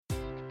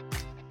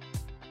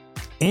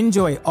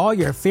Enjoy all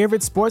your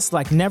favorite sports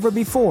like never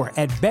before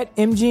at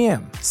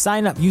BetMGM.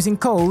 Sign up using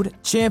code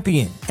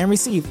CHAMPION and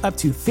receive up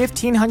to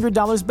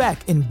 $1,500 back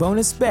in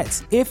bonus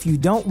bets if you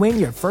don't win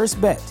your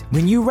first bet.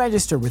 When you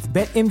register with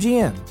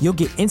BetMGM, you'll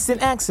get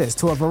instant access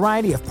to a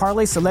variety of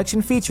parlay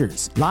selection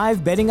features,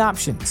 live betting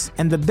options,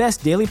 and the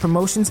best daily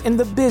promotions in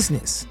the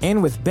business.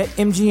 And with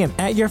BetMGM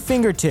at your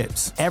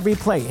fingertips, every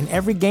play and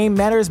every game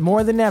matters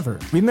more than ever.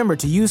 Remember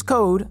to use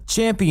code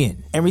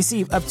CHAMPION and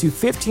receive up to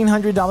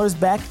 $1,500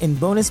 back in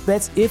bonus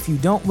bets if you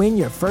don't win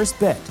your first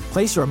bet.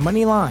 Place your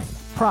money line,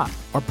 prop,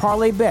 or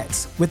parlay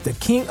bets with the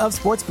king of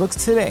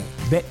sportsbooks today.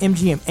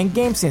 BetMGM and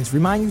GameSense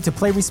remind you to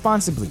play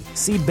responsibly.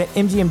 See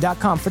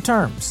BetMGM.com for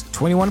terms.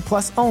 21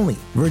 plus only.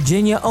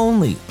 Virginia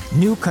only.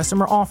 New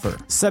customer offer.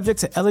 Subject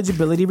to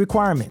eligibility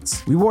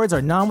requirements. Rewards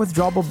are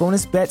non-withdrawable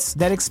bonus bets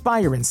that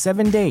expire in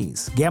 7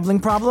 days. Gambling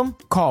problem?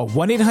 Call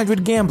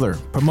 1-800-GAMBLER.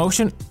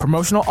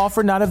 Promotional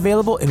offer not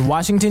available in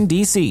Washington,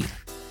 D.C.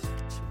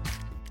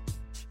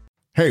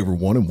 Hey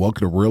everyone, and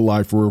welcome to Real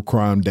Life Real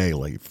Crime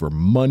Daily for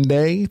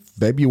Monday,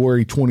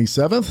 February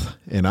 27th,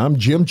 and I'm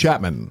Jim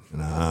Chapman.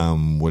 And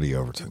I'm Woody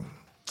Overton.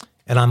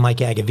 And I'm Mike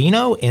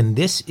Agavino, and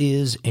this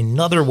is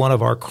another one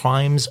of our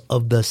Crimes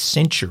of the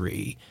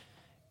Century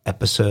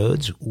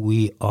episodes.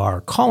 We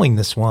are calling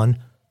this one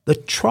The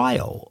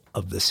Trial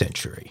of the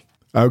Century.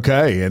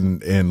 Okay,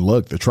 and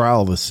look, the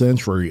trial of the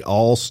century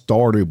all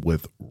started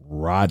with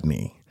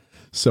Rodney.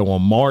 So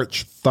on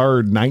March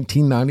 3rd,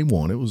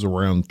 1991, it was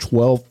around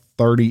 12:30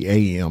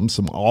 a.m.,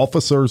 some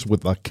officers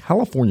with the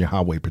California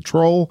Highway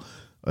Patrol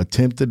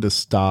attempted to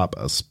stop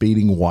a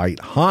speeding white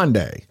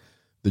Hyundai.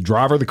 The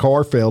driver of the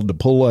car failed to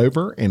pull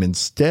over and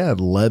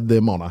instead led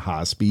them on a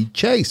high-speed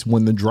chase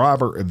when the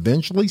driver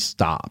eventually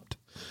stopped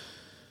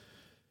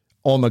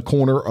on the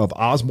corner of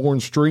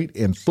Osborne Street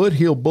and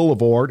Foothill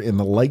Boulevard in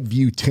the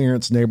Lakeview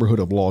Terrace neighborhood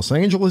of Los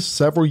Angeles.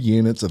 Several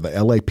units of the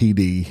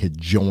LAPD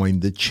had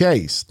joined the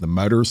chase. The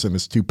motorist and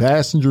his two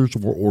passengers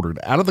were ordered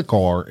out of the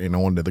car and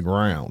onto the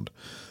ground.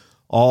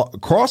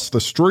 Across the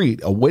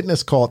street, a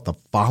witness caught the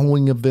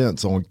following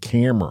events on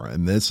camera,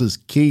 and this is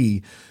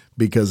key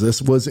because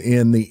this was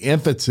in the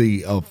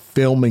infancy of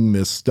filming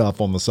this stuff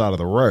on the side of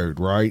the road,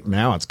 right?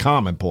 Now it's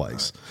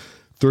commonplace.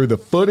 Through the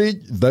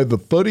footage, though the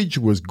footage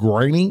was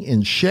grainy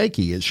and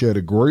shaky, it showed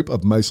a group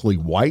of mostly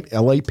white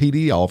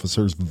LAPD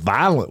officers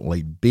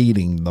violently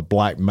beating the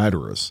black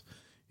motorist.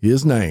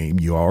 His name,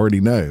 you already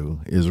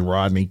know, is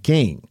Rodney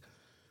King.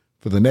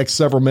 For the next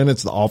several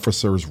minutes, the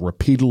officers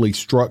repeatedly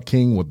struck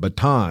King with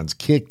batons,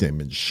 kicked him,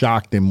 and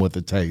shocked him with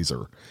a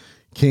taser.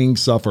 King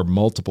suffered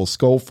multiple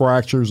skull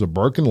fractures, a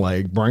broken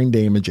leg, brain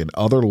damage, and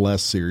other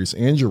less serious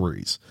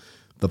injuries.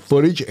 The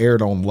footage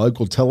aired on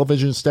local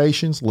television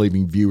stations,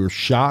 leaving viewers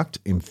shocked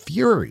and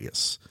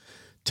furious.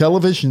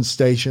 Television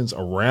stations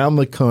around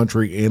the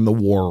country and the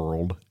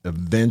world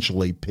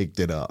eventually picked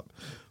it up.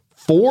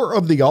 4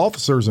 of the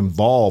officers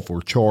involved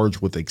were charged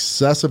with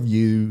excessive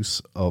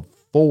use of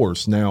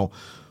force. Now,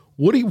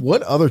 Woody,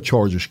 what other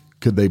charges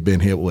could they have been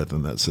hit with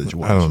in that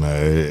situation? I don't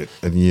know.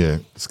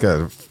 It's got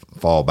to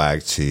fall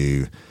back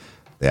to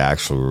they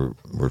actually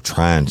were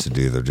trying to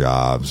do their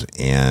jobs,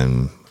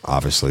 and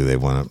obviously they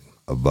went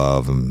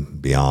above and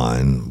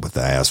beyond with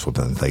the ass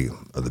whooping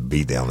or the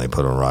beat down they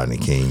put on Rodney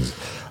King's.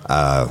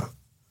 I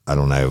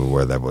don't know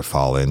where that would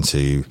fall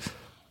into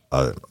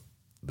the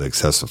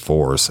excessive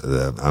force.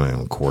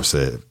 Of course,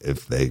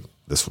 if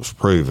this was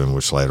proven,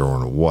 which later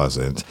on it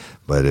wasn't,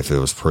 but if it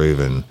was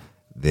proven,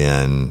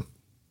 then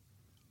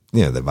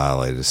they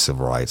violated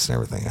civil rights and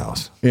everything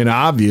else. And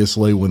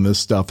obviously, when this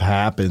stuff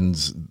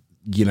happens,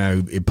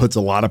 it puts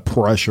a lot of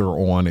pressure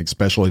on,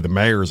 especially the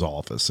mayor's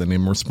office. And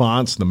in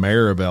response, the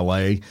mayor of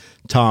L.A.,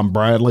 Tom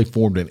Bradley,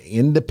 formed an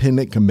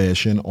independent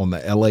commission on the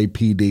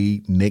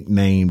LAPD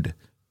nicknamed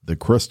the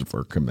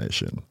Christopher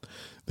Commission.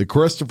 The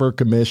Christopher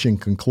Commission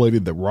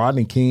concluded that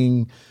Rodney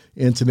King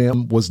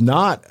incident was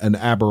not an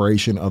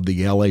aberration of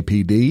the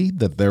LAPD,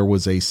 that there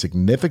was a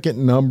significant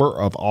number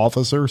of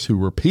officers who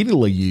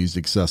repeatedly used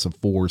excessive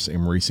force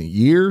in recent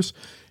years,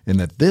 and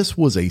that this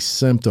was a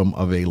symptom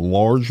of a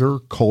larger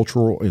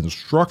cultural and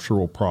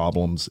structural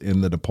problems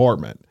in the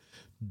department.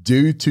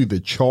 Due to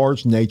the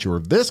charged nature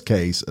of this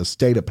case, a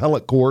state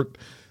appellate court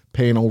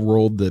panel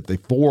ruled that the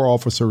 4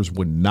 officers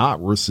would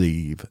not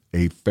receive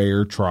a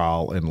fair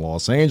trial in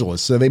Los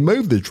Angeles. So they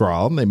moved the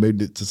trial, and they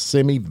moved it to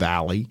Simi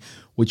Valley,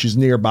 which is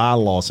nearby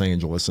Los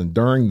Angeles. And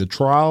during the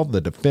trial,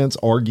 the defense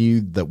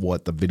argued that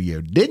what the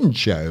video didn't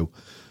show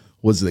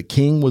was that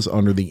King was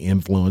under the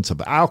influence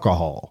of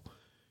alcohol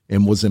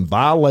and was in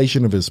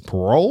violation of his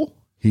parole.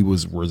 He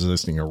was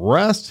resisting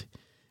arrest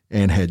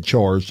and had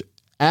charged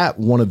at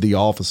one of the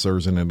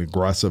officers in an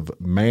aggressive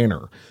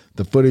manner.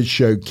 The footage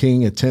showed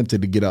King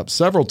attempted to get up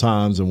several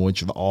times, in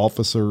which the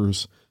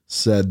officers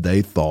said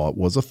they thought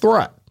was a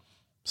threat.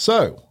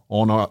 So,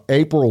 on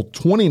April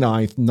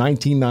 29th,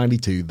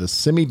 1992, the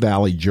Simi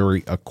Valley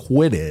jury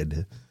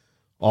acquitted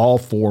all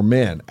 4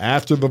 men.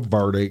 After the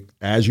verdict,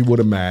 as you would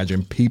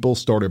imagine, people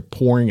started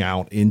pouring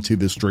out into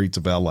the streets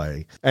of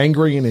L.A.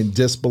 Angry and in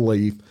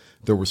disbelief,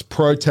 there was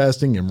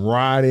protesting and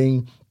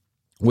rioting.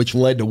 which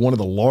led to one of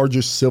the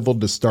largest civil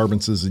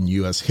disturbances in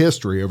U.S.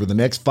 history. Over the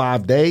next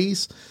 5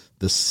 days,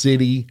 the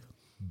city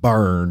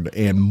burned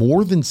and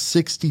more than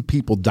 60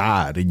 people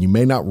died, and you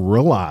may not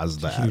realize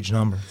that. Huge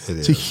number.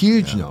 It's a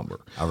huge number.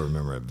 I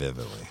remember it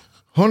vividly.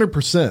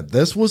 100%.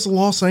 This was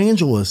Los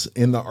Angeles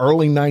in the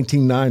early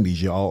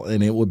 1990s, y'all,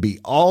 and it would be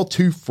all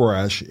too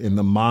fresh in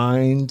the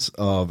minds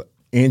of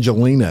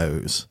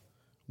Angelenos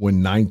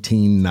when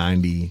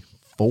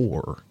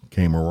 1994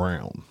 came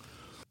around.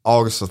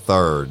 August the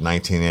 3rd,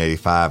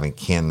 1985 in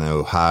Canton,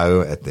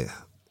 Ohio at the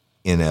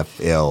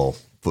NFL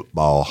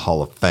Football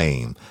Hall of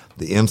Fame.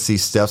 The MC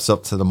steps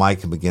up to the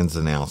mic and begins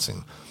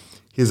announcing.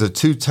 He's a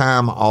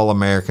two-time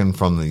All-American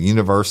from the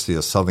University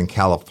of Southern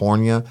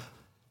California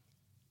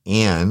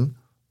and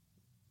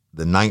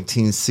the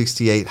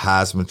 1968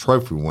 Heisman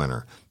Trophy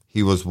winner.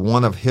 He was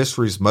one of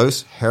history's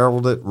most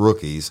heralded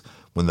rookies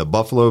when the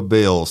Buffalo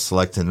Bills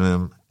selected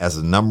him as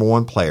the number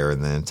one player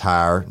in the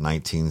entire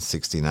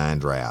 1969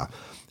 draft.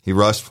 He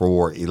rushed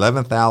for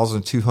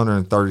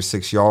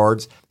 11,236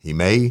 yards. He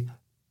may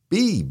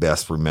be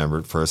best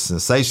remembered for a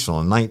sensational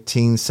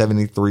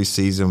 1973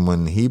 season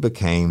when he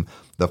became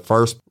the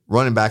first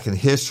running back in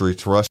history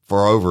to rush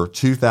for over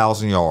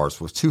 2,000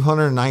 yards, with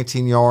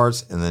 219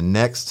 yards in the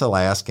next to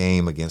last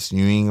game against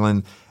New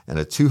England and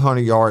a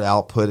 200-yard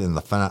output in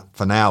the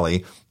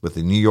finale with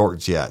the New York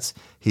Jets.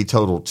 He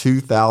totaled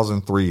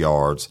 2,003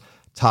 yards,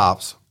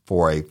 tops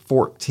for a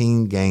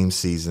 14-game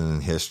season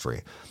in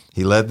history.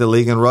 He led the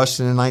league in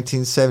rushing in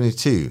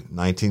 1972,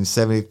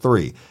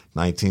 1973,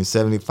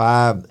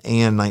 1975,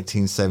 and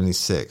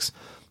 1976.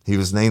 He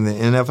was named the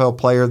NFL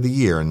Player of the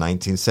Year in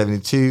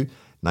 1972,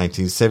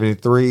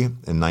 1973,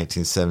 and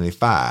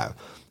 1975.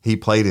 He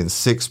played in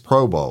 6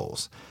 Pro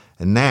Bowls.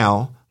 And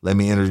now, let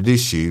me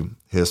introduce you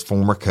his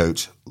former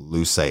coach,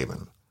 Lou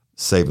Saban.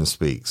 Saban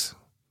speaks.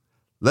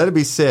 Let it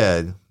be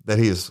said that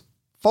he is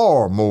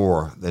far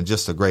more than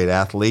just a great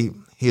athlete.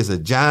 He is a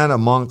giant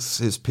amongst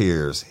his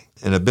peers.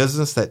 In a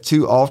business that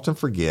too often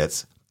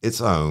forgets its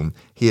own,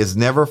 he has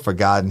never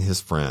forgotten his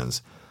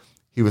friends.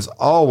 He was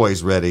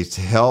always ready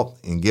to help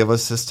and give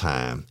us his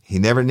time. He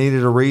never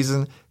needed a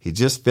reason. He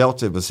just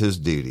felt it was his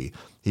duty.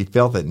 He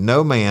felt that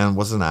no man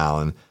was an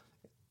island,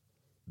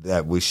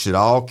 that we should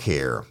all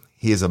care.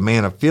 He is a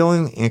man of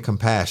feeling and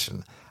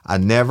compassion. I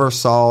never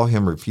saw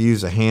him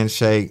refuse a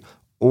handshake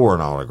or an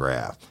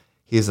autograph.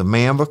 He is a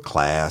man with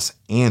class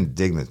and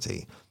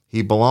dignity.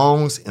 He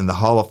belongs in the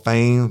Hall of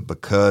Fame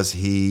because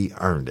he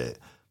earned it.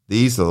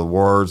 These are the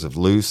words of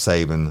Lou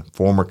Saban,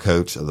 former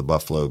coach of the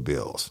Buffalo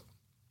Bills.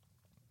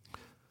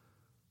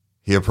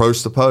 He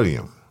approached the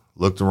podium,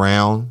 looked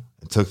around,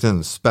 and took in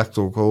the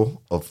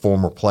spectacle of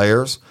former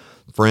players,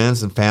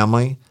 friends, and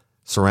family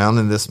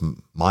surrounding this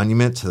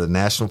monument to the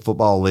National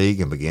Football League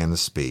and began to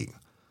speak.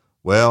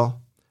 Well,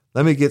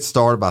 let me get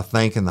started by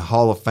thanking the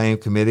Hall of Fame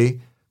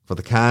committee for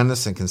the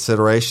kindness and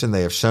consideration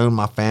they have shown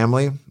my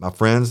family, my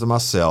friends, and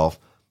myself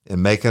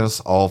in making us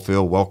all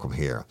feel welcome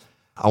here.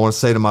 I want to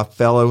say to my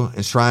fellow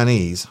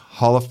enshrinees,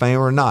 Hall of Fame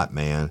or not,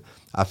 man,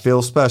 I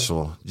feel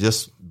special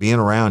just being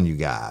around you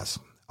guys.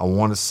 I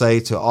want to say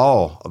to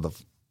all of the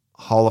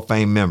Hall of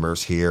Fame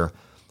members here,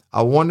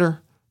 I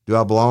wonder, do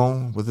I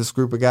belong with this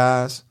group of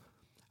guys?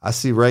 I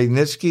see Ray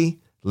Nitschke,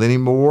 Lenny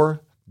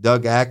Moore,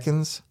 Doug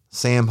Atkins,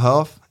 Sam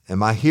Huff, and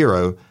my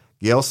hero,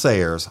 Gale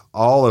Sayers,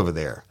 all over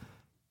there.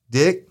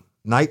 Dick,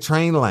 Night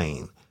Train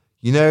Lane.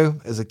 You know,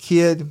 as a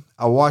kid,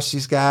 I watched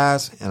these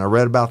guys and I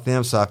read about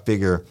them, so I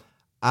figure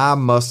I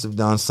must have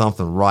done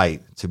something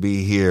right to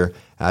be here.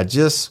 I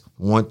just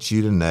want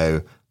you to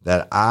know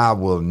that I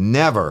will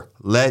never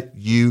let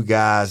you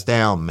guys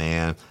down,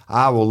 man.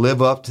 I will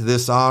live up to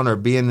this honor,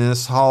 being in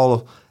this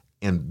hall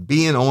and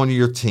being on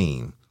your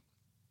team.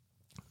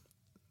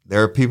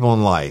 There are people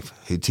in life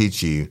who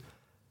teach you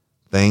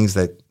things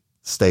that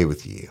stay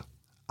with you.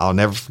 I'll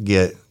never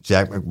forget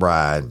Jack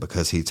McBride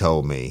because he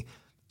told me,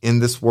 in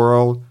this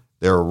world,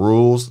 there are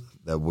rules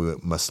that we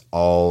must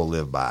all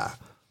live by.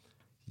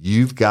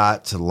 You've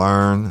got to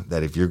learn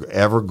that if you're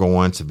ever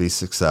going to be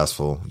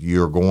successful,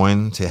 you're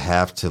going to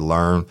have to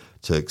learn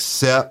to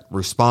accept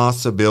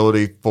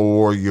responsibility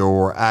for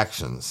your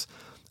actions.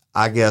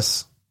 I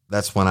guess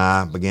that's when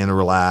I began to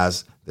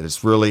realize that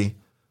it's really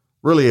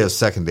is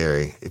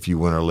secondary if you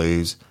win or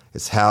lose.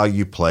 It's how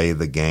you play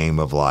the game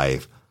of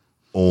life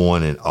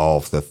on and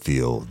off the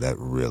field that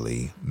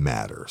really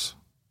matters.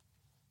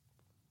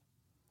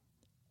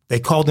 They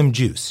called him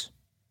Juice.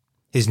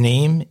 His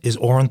name is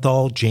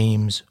Orenthal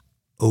James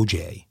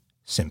O.J.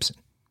 Simpson.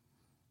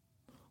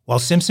 While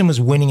Simpson was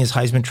winning his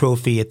Heisman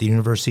Trophy at the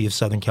University of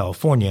Southern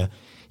California,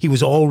 he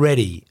was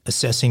already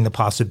assessing the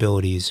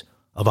possibilities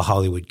of a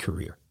Hollywood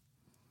career.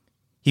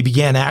 He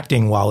began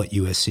acting while at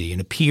USC and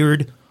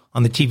appeared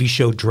on the TV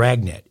show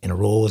Dragnet in a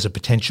role as a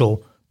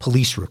potential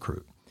police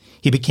recruit.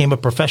 He became a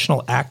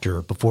professional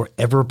actor before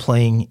ever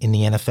playing in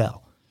the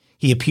NFL.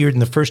 He appeared in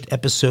the first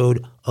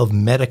episode of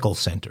Medical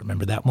Center.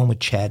 Remember that one with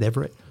Chad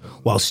Everett?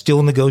 While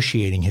still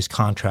negotiating his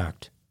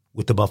contract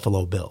with the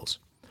Buffalo Bills.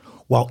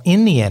 While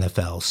in the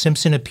NFL,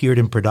 Simpson appeared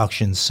in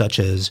productions such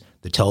as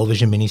the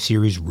television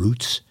miniseries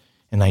Roots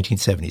in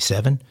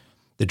 1977,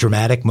 the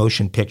dramatic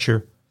motion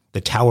picture,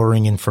 The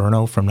Towering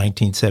Inferno from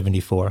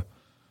 1974.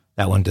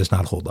 That one does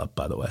not hold up,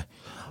 by the way.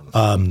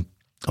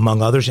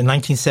 Among others, in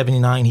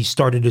 1979, he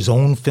started his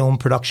own film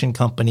production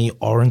company,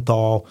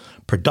 Orenthal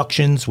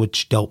Productions,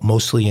 which dealt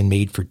mostly in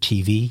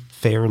made-for-TV,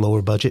 fair,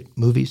 lower-budget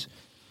movies.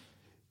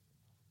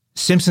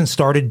 Simpson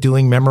started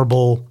doing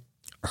memorable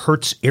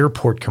Hertz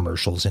Airport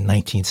commercials in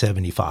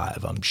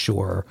 1975. I'm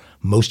sure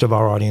most of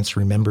our audience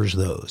remembers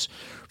those.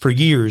 For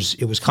years,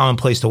 it was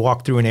commonplace to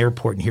walk through an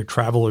airport and hear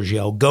travelers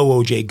yell, "Go,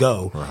 OJ,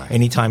 go,"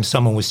 anytime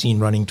someone was seen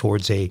running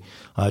towards a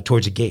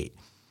gate.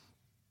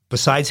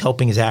 Besides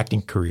helping his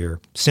acting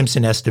career,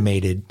 Simpson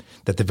estimated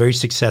that the very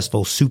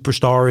successful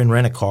Superstar in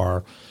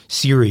Rent-A-Car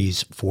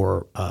series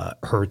for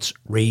Hertz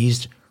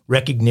raised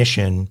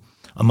recognition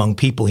among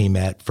people he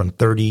met from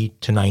 30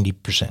 to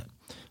 90%.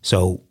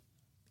 So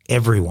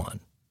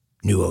everyone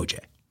knew OJ.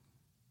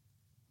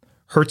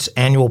 Hertz's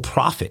annual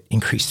profit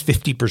increased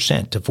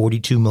 50% to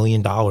 $42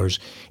 million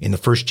in the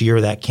first year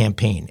of that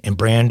campaign, and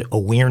brand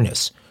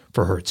awareness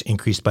for Hertz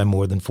increased by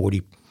more than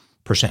 40%.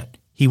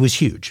 He was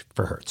huge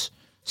for Hertz.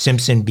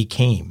 Simpson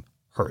became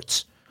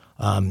Hertz.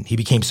 He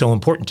became so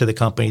important to the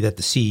company that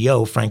the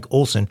CEO, Frank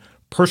Olson,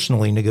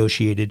 personally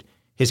negotiated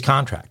his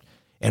contract.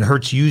 And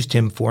Hertz used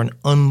him for an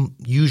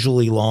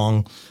unusually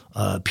long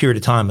period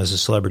of time as a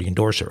celebrity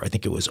endorser. I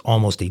think it was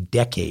almost a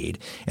decade.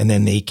 And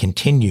then they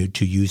continued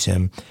to use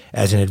him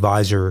as an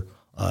advisor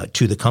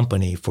to the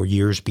company for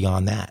years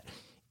beyond that.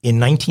 In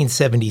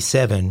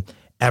 1977,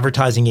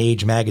 Advertising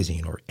Age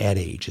magazine, or Ad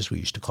Age as we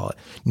used to call it,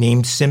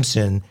 named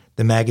Simpson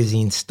the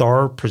magazine's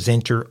star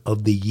presenter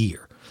of the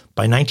year.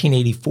 By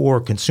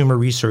 1984, Consumer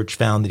Research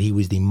found that he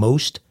was the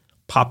most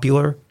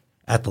popular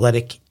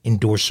athletic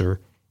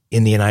endorser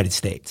in the United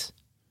States.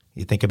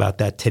 You think about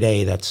that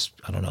today, that's,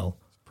 I don't know,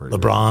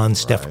 LeBron, good.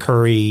 Steph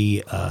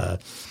Curry.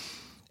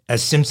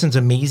 As Simpson's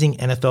amazing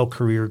NFL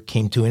career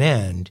came to an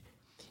end,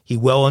 he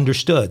well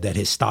understood that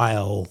his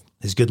style,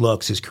 his good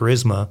looks, his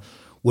charisma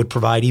would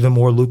provide even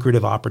more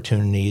lucrative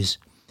opportunities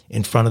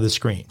in front of the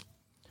screen.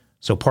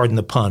 So pardon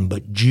the pun,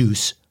 but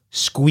Juice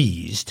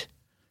squeezed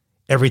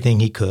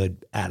everything he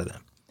could out of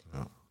them.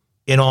 Oh.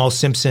 In all,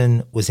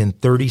 Simpson was in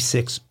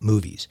 36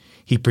 movies.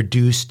 He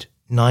produced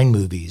 9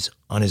 movies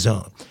on his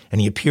own,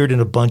 and he appeared in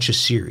a bunch of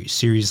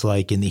series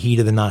like In the Heat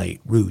of the Night,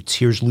 Roots,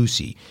 Here's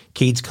Lucy,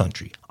 Cade's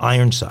Country,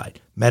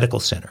 Ironside, Medical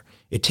Center,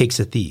 It Takes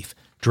a Thief,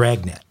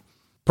 Dragnet.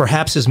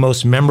 Perhaps his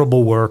most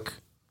memorable work,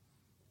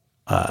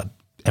 and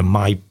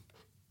my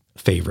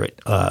favorite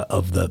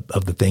of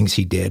the things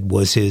he did,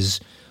 was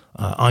his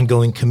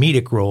ongoing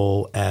comedic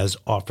role as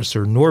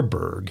Officer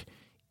Norberg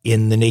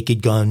in the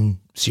Naked Gun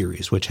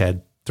series, which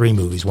had 3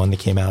 movies, one that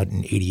came out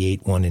in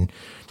 88, one in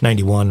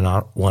 91,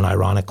 and one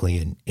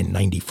ironically in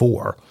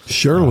 94.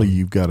 Surely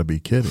you've got to be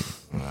kidding.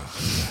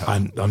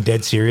 I'm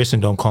dead serious,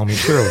 and don't call me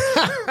Shirley.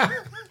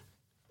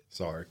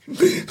 Sorry.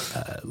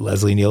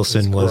 Leslie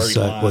Nielsen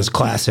was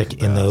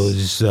classic in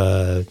those.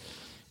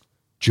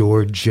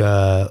 George,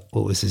 what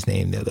was his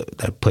name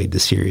that played the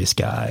serious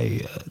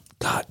guy?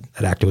 God,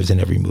 that actor was in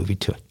every movie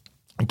too.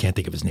 I can't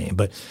think of his name.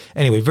 But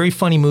anyway, very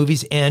funny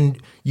movies.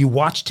 And you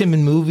watched him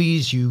in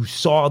movies. You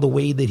saw the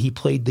way that he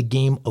played the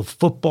game of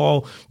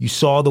football. You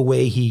saw the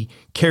way he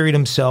carried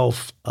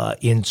himself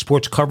in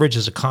sports coverage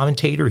as a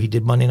commentator. He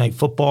did Monday Night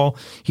Football.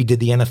 He did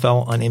the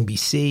NFL on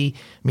NBC. I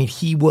mean,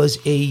 he was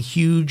a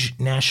huge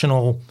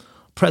national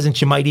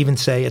presence. You might even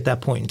say at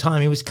that point in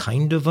time, he was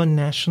kind of a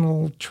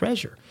national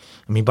treasure.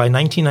 I mean, by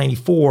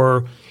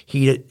 1994,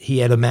 he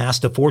had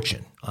amassed a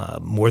fortune,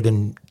 more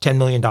than $10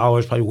 million,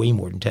 probably way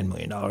more than $10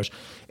 million.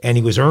 And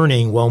he was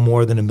earning well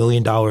more than $1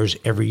 million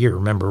every year.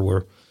 Remember,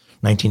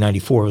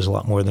 1994 was a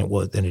lot more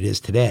than it is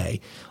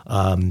today.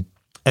 And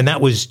that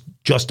was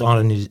just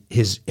on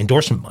his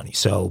endorsement money.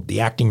 So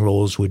the acting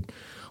roles would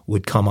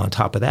come on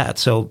top of that.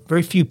 So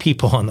very few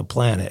people on the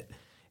planet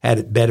had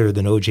it better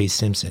than O.J.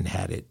 Simpson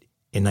had it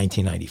in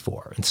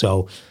 1994. And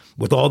so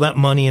with all that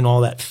money and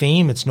all that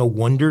fame, it's no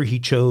wonder he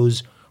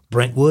chose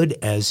Brentwood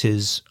as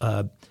his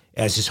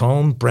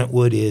home.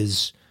 Brentwood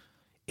is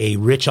a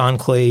rich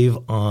enclave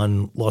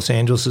on Los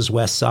Angeles'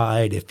 west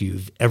side. If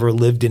you've ever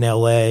lived in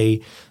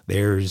L.A.,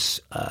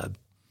 there's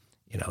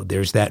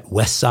that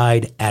west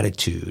side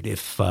attitude.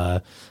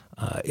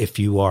 If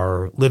you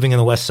are living in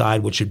the west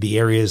side, which would be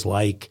areas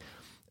like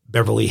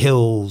Beverly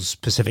Hills,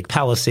 Pacific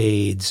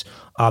Palisades,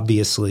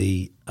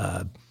 obviously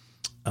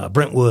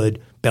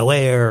Brentwood, Bel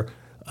Air,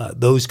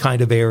 those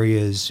kind of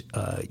areas,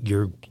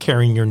 you're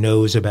carrying your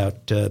nose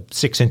about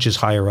 6 inches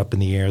higher up in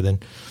the air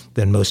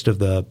than most of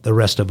the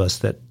rest of us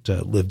that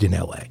lived in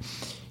L.A.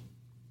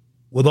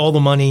 With all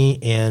the money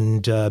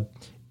and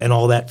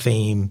all that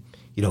fame,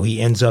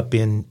 he ends up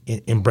in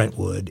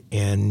Brentwood,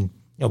 and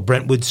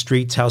Brentwood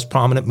streets house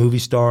prominent movie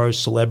stars,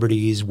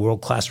 celebrities,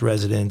 world-class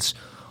residents,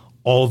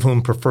 all of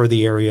whom prefer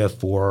the area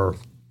for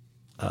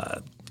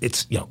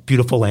its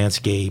beautiful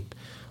landscape,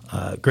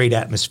 great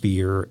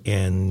atmosphere,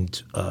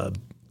 and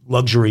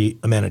luxury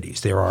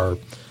amenities. There are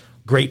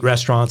great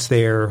restaurants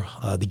there.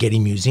 The Getty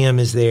Museum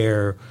is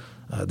there.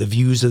 The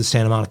views of the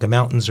Santa Monica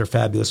Mountains are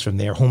fabulous from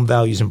there. Home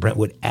values in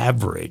Brentwood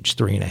average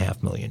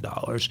 $3.5 million,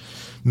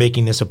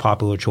 making this a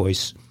popular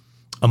choice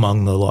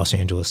among the Los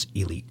Angeles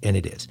elite, and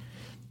it is.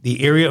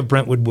 The area of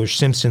Brentwood where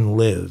Simpson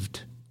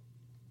lived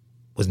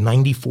was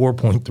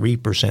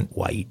 94.3%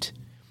 white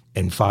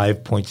and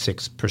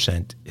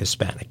 5.6%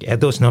 Hispanic. Add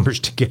those numbers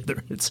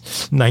together, it's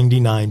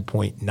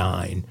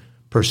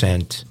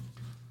 99.9%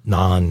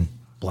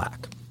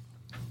 non-black.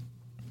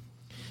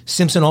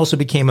 Simpson also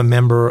became a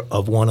member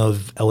of one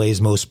of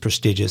LA's most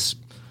prestigious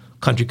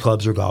country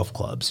clubs or golf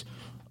clubs,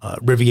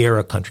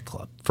 Riviera Country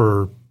Club.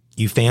 For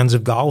you fans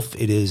of golf,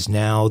 it is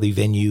now the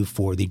venue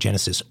for the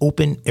Genesis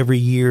Open every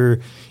year.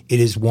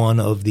 It is one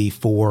of the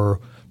 4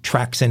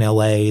 tracks in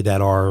LA that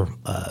are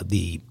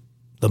the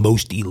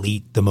most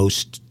elite, the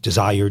most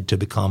desired to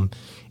become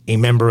a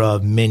member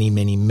of.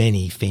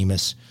 Many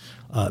famous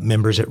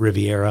members at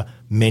Riviera.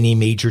 Many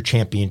major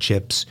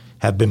championships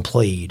have been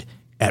played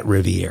at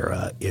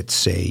Riviera.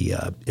 It's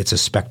a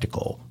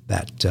spectacle,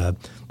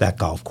 that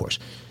golf course.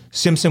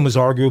 Simpson was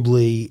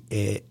arguably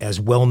as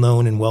well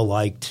known and well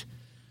liked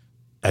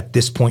at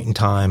this point in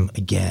time,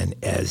 again,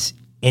 as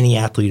any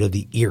athlete of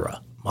the era.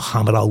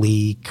 Muhammad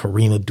Ali,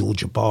 Kareem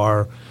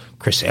Abdul-Jabbar,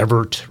 Chris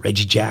Evert,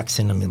 Reggie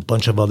Jackson, a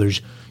bunch of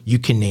others you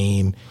can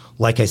name.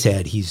 Like I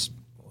said, he's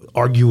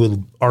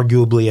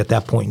arguably at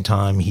that point in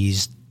time,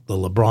 he's the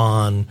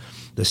LeBron,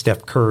 the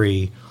Steph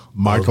Curry,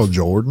 Michael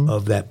Jordan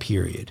of that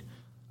period.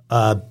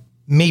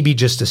 Maybe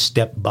just a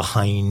step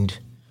behind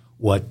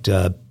what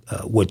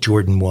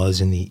Jordan was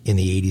in the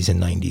 80s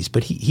and 90s,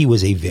 but he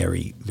was a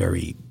very,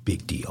 very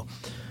big deal.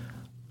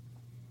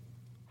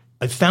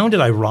 I found it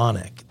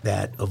ironic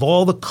that of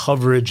all the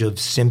coverage of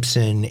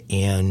Simpson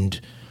and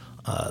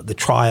the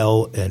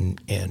trial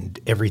and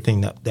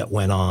everything that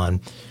went on,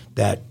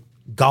 that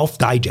Golf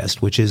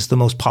Digest, which is the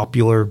most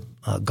popular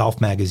golf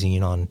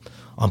magazine on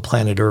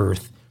planet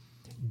Earth,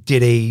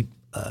 did a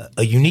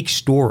unique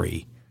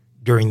story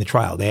during the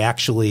trial. They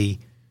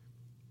actually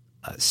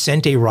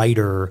sent a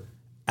writer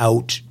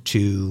out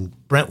to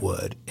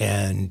Brentwood,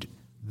 and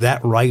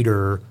that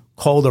writer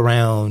called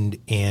around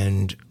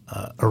and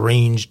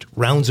arranged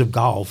rounds of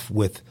golf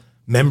with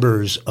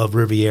members of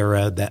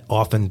Riviera that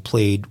often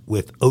played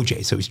with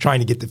OJ. So he's trying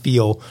to get the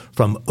feel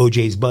from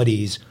OJ's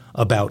buddies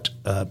about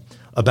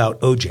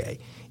OJ.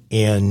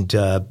 And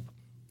a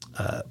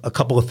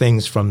couple of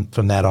things from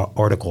that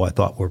article I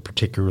thought were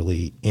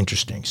particularly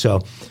interesting.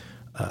 So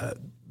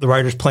the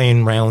writer's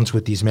playing rounds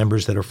with these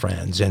members that are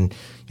friends. And,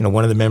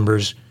 one of the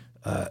members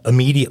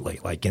immediately,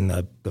 like in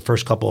the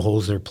first couple of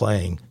holes they're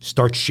playing,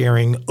 starts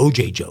sharing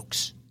OJ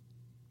jokes.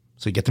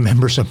 So you get the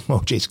members of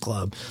OJ's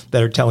club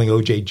that are telling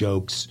OJ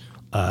jokes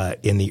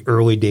in the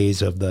early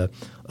days of the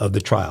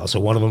trial. So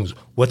one of them was,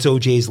 "What's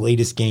OJ's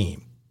latest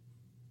game?"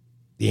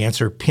 The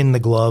answer: "Pin the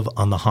glove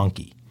on the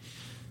honky."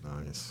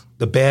 Nice.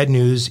 The bad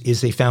news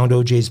is they found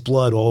OJ's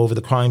blood all over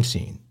the crime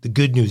scene. The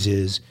good news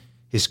is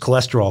his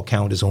cholesterol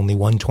count is only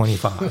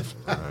 125.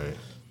 Right.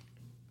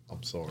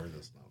 I'm sorry,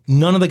 that's not.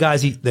 None of the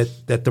guys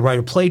that the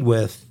writer played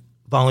with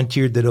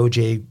volunteered that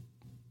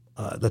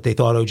that they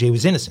thought OJ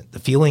was innocent. The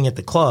feeling at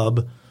the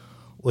club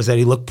was that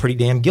he looked pretty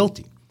damn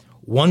guilty.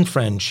 One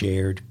friend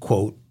shared,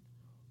 quote,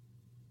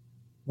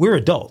 "We're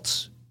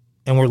adults,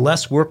 and we're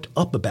less worked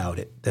up about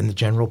it than the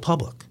general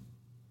public.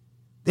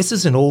 This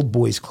is an old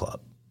boys club.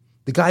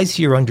 The guys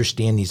here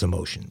understand these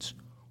emotions.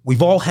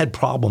 We've all had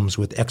problems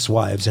with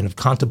ex-wives and have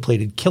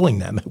contemplated killing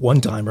them at one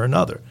time or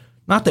another.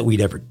 Not that we'd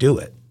ever do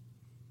it."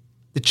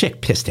 The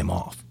chick pissed him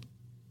off.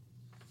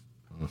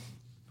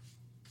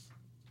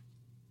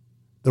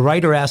 The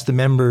writer asked the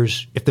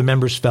members if the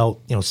members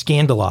felt,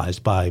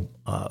 scandalized by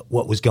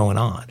what was going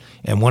on.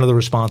 And one of the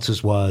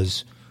responses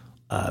was,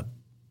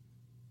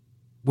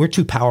 "We're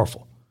too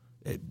powerful."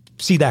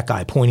 See that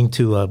guy pointing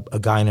to a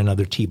guy in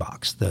another tee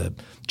box. The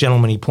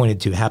gentleman he pointed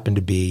to happened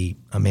to be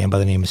a man by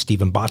the name of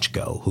Stephen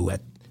Bochco, who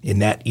in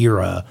that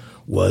era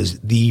was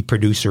the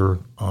producer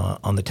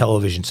on the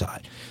television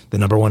side, the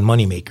number one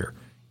moneymaker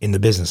in the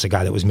business, a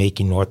guy that was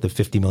making north of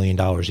 $50 million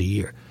a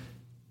year.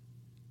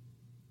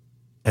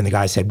 And the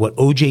guy said, what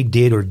OJ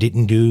did or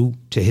didn't do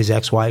to his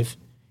ex-wife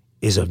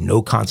is of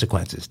no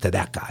consequences to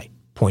that guy,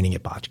 pointing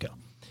at Bochco.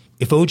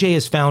 If OJ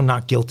is found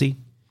not guilty,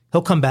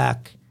 he'll come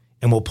back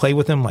and we'll play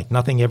with him like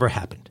nothing ever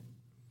happened.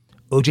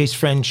 OJ's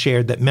friend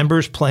shared that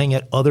members playing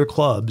at other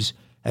clubs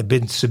had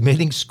been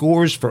submitting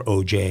scores for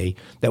OJ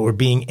that were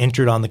being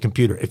entered on the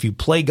computer. If you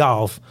play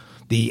golf,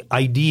 the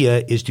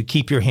idea is to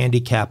keep your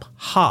handicap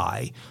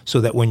high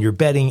so that when you're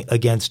betting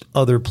against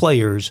other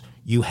players,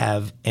 you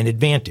have an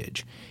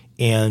advantage.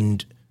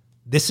 And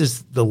this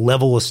is the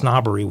level of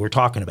snobbery we're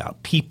talking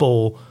about.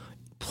 People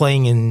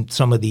playing in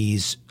some of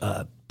these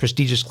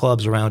prestigious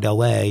clubs around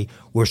LA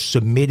were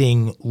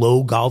submitting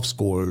low golf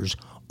scores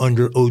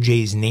under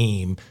OJ's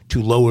name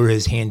to lower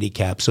his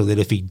handicap so that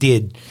if he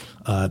did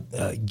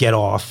get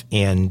off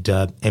and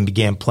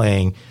began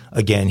playing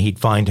again, he'd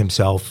find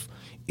himself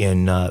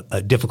in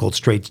difficult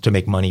straits to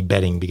make money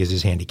betting because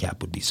his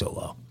handicap would be so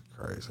low.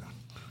 Crazy.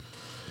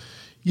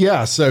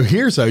 Yeah, so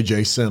here's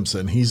O.J.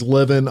 Simpson. He's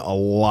living a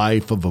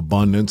life of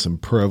abundance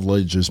and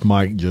privilege, as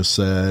Mike just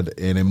said,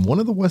 and in one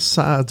of the West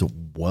Side's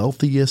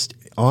wealthiest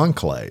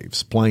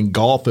enclaves, playing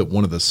golf at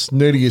one of the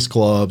snootiest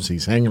clubs.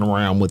 He's hanging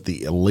around with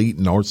the elite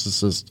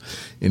narcissist,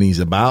 and he's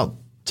about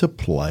to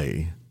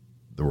play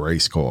the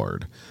race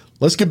card.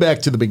 Let's get back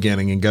to the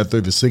beginning and go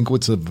through the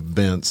sequence of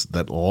events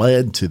that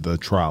led to the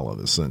trial of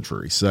the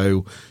century.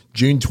 So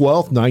June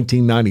 12th,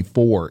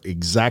 1994,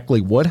 exactly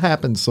what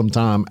happened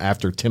sometime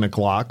after 10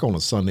 o'clock on a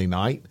Sunday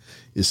night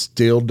is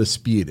still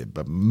disputed,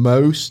 but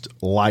most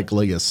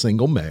likely a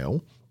single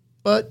male,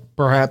 but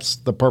perhaps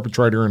the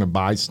perpetrator and a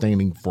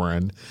bystanding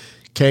friend,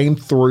 came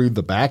through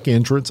the back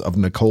entrance of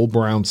Nicole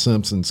Brown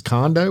Simpson's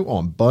condo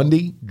on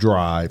Bundy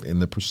Drive in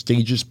the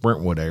prestigious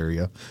Brentwood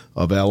area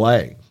of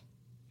L.A.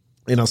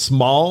 In a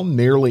small,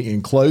 nearly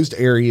enclosed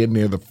area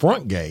near the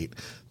front gate,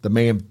 the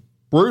man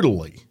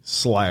brutally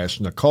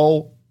slashed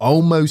Nicole,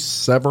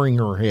 almost severing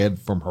her head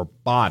from her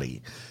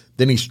body.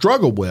 Then he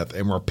struggled with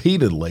and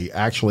repeatedly,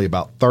 actually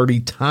about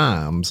 30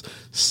 times,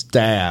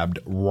 stabbed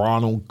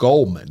Ronald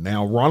Goldman.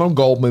 Now, Ronald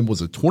Goldman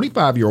was a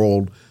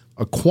 25-year-old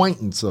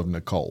acquaintance of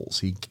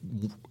Nicole's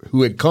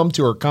who had come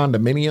to her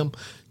condominium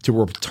to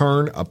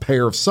return a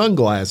pair of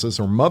sunglasses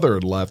her mother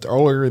had left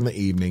earlier in the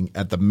evening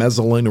at the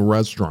Mezzaluna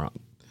restaurant.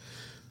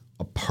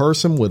 A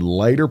person would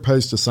later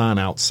post a sign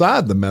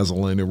outside the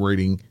Mezzaluna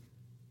reading,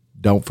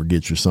 "Don't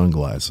forget your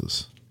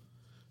sunglasses."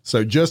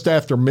 So just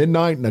after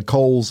midnight,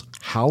 Nicole's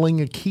howling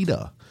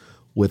Akita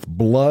with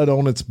blood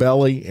on its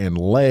belly and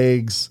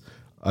legs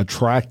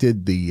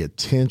attracted the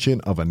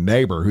attention of a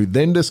neighbor who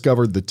then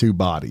discovered the two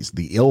bodies.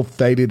 The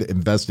ill-fated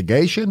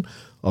investigation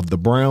of the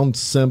Brown,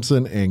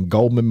 Simpson, and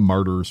Goldman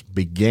murders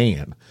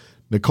began.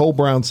 Nicole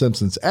Brown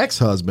Simpson's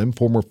ex-husband,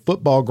 former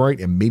football great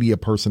and media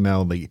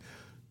personality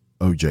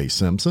O.J.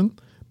 Simpson,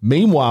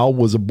 meanwhile,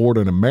 was aboard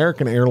an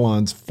American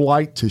Airlines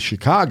flight to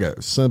Chicago.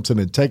 Simpson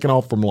had taken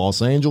off from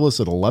Los Angeles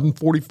at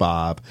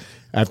 11:45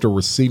 after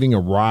receiving a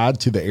ride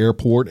to the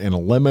airport in a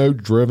limo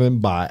driven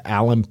by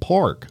Alan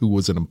Park, who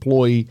was an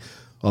employee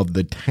of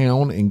the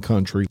Town and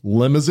Country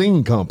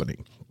Limousine Company.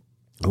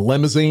 The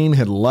limousine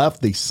had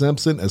left the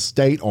Simpson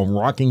estate on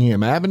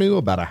Rockingham Avenue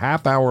about a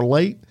half hour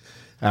late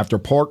after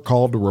Park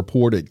called to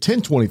report at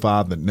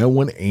 10:25 that no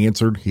one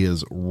answered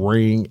his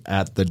ring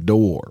at the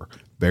door.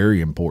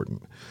 Very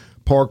important.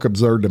 Park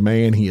observed a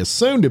man he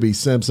assumed to be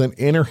Simpson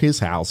enter his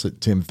house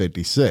at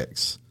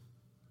 10:56.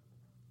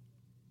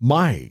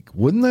 Mike,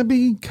 wouldn't that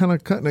be kind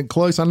of cutting it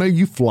close? I know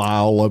you fly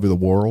all over the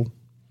world.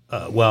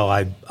 Well,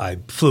 I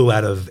flew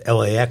out of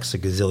LAX a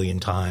gazillion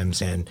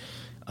times, and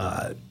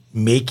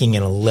making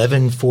an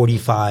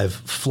 11:45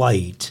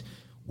 flight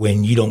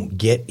when you don't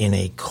get in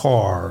a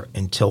car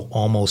until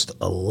almost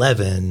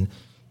 11,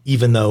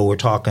 even though we're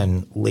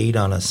talking late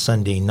on a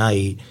Sunday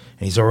night,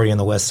 and he's already on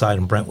the west side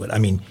in Brentwood. I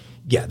mean,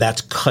 yeah,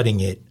 that's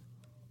cutting it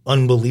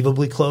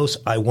unbelievably close.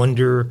 I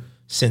wonder,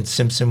 since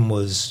Simpson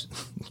was,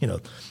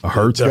 a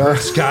Hertz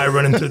guy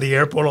running through the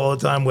airport all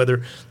the time,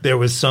 whether there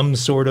was some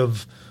sort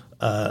of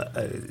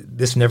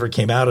this never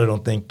came out, I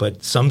don't think,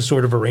 but some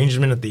sort of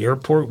arrangement at the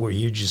airport where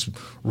you just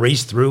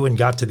raced through and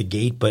got to the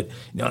gate. But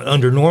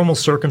under normal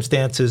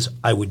circumstances,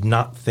 I would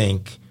not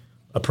think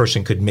a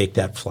person could make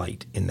that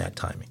flight in that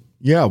timing.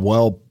 Yeah,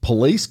 well,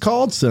 police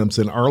called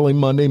Simpson early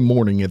Monday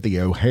morning at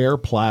the O'Hare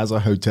Plaza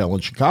Hotel in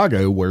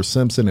Chicago, where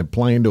Simpson had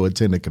planned to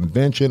attend a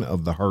convention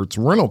of the Hertz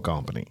Rental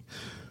Company.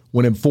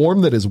 When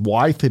informed that his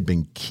wife had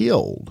been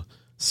killed,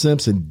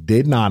 Simpson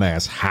did not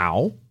ask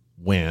how,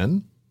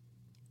 when,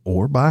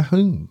 or by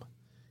whom.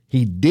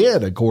 He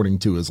did, according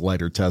to his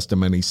later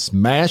testimony,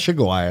 smash a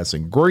glass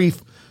in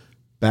grief,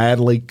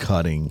 badly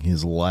cutting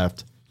his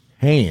left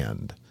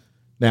hand.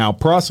 Now,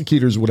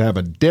 prosecutors would have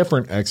a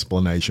different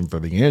explanation for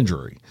the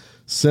injury.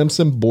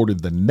 Simpson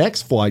boarded the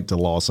next flight to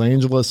Los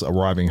Angeles,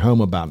 arriving home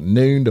about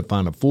noon to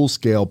find a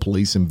full-scale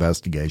police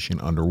investigation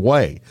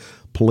underway.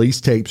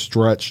 Police tape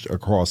stretched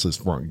across his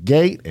front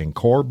gate and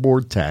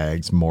cardboard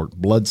tags marked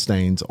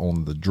bloodstains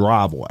on the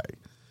driveway.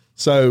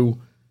 So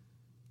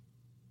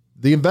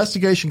the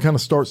investigation kind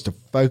of starts to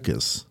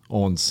focus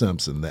on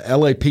Simpson. The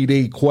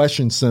LAPD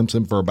questioned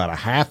Simpson for about a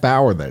half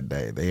hour that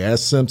day. They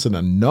asked Simpson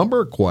a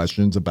number of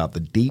questions about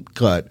the deep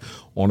cut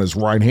on his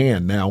right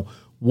hand. Now,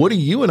 Woody,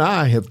 you and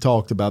I have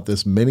talked about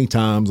this many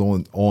times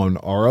on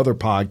our other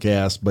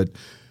podcast, but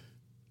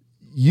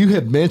you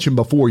had mentioned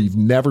before you've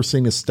never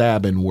seen a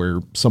stabbing where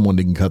someone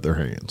didn't cut their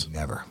hands.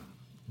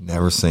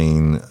 Never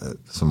seen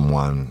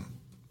someone,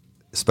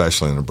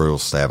 especially in a brutal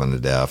stabbing to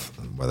death,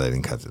 where they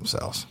didn't cut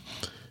themselves.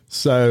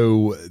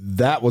 So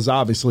that was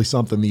obviously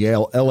something the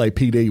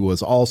LAPD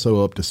was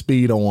also up to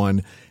speed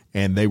on,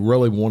 and they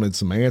really wanted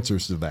some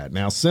answers to that.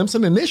 Now,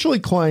 Simpson initially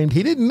claimed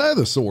he didn't know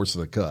the source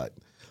of the cut.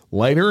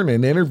 Later in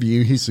an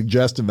interview, he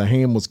suggested the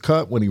hand was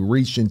cut when he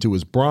reached into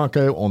his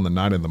Bronco on the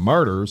night of the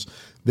murders,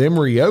 then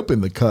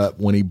reopened the cut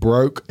when he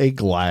broke a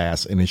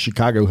glass in a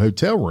Chicago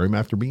hotel room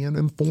after being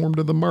informed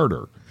of the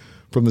murder.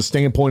 From the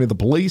standpoint of the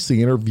police,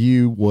 the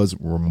interview was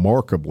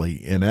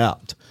remarkably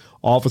inept.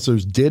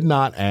 Officers did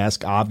not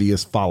ask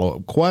obvious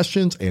follow-up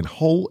questions, and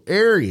whole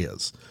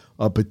areas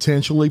a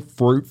potentially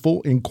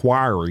fruitful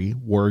inquiry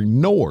were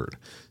ignored.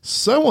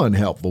 So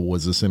unhelpful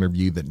was this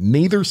interview that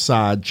neither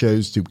side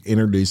chose to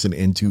introduce it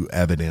into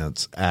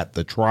evidence at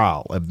the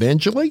trial.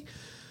 Eventually,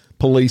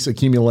 police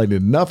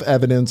accumulated enough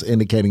evidence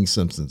indicating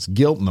Simpson's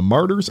guilt in the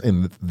murders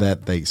and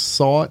that they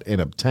sought and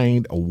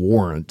obtained a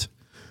warrant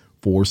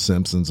for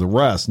Simpson's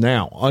arrest.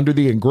 Now, under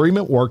the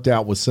agreement worked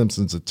out with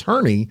Simpson's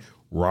attorney,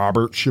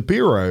 Robert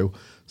Shapiro,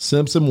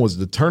 Simpson was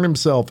to turn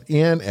himself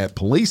in at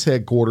police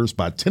headquarters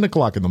by 10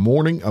 o'clock in the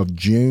morning of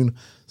June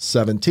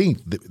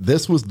 17th.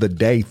 This was the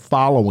day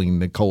following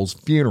Nicole's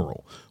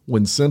funeral.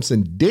 When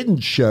Simpson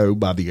didn't show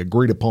by the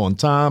agreed upon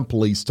time,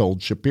 police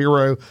told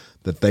Shapiro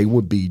that they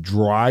would be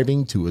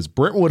driving to his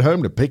Brentwood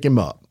home to pick him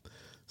up.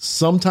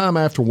 Sometime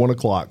after 1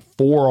 o'clock,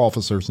 4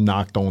 officers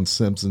knocked on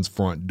Simpson's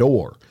front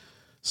door.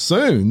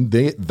 Soon,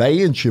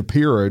 they and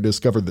Shapiro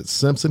discovered that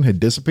Simpson had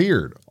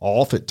disappeared.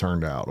 Off, it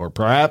turned out, or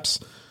perhaps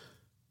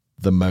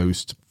the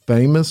most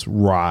famous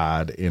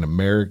ride in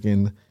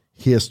American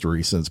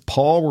history since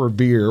Paul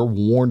Revere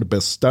warned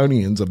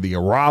Bostonians of the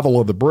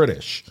arrival of the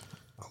British.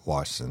 I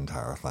watched the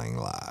entire thing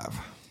live.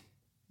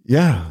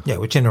 Yeah. Yeah,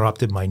 which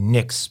interrupted my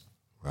Knicks.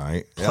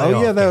 Right? Playoff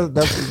Oh, yeah, game.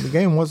 the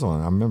game was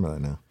on. I remember that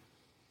now.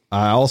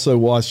 I also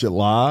watched it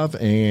live,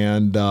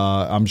 and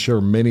I'm sure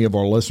many of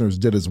our listeners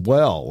did as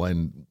well.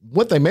 And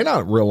what they may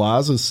not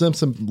realize is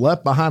Simpson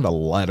left behind a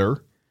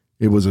letter.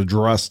 It was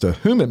addressed to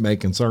whom it may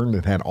concern.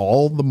 It had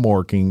all the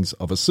markings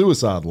of a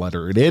suicide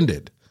letter. It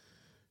ended,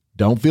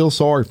 "Don't feel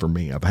sorry for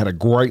me. I've had a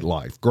great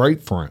life,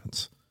 great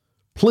friends.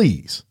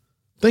 Please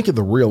think of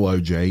the real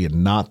OJ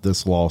and not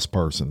this lost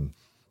person.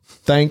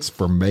 Thanks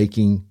for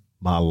making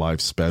my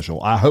life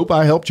special. I hope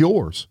I helped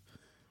yours.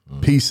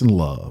 Peace and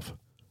love,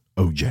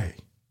 OJ."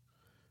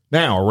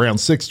 Now, around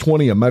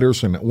 6:20, a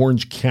motorist in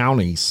Orange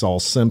County saw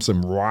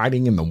Simpson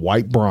riding in the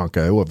white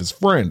Bronco of his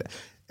friend,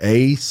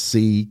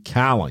 A.C.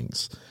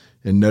 Callings,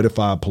 and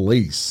notified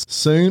police.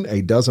 Soon,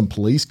 a dozen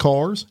police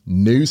cars,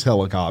 news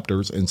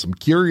helicopters, and some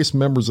curious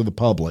members of the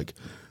public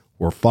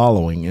were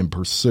following in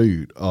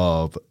pursuit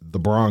of the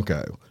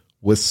Bronco.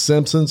 With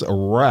Simpson's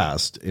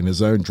arrest in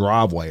his own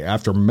driveway,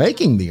 after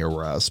making the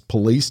arrest,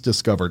 police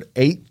discovered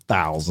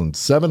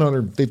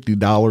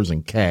 $8,750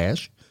 in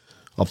cash,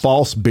 a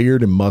false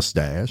beard and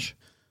mustache,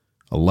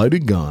 a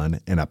loaded gun,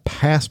 and a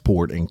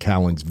passport in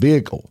Callings'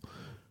 vehicle.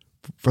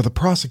 For the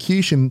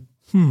prosecution,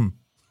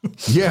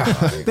 yeah.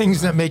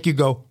 Things that make you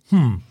go,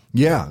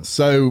 Yeah.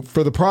 So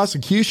for the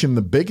prosecution,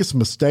 the biggest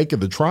mistake of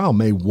the trial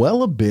may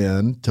well have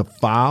been to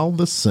file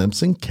the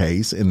Simpson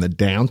case in the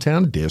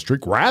downtown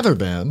district rather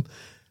than,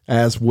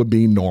 as would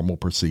be normal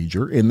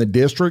procedure, in the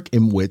district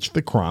in which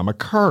the crime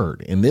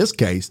occurred. In this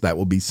case, that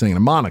would be Santa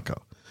Monica.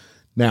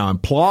 Now,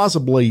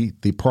 implausibly,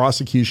 the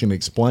prosecution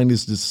explained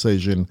his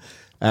decision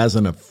as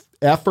an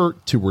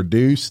effort to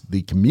reduce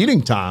the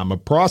commuting time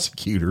of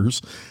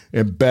prosecutors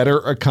and better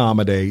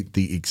accommodate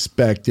the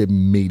expected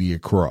media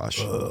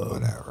crush.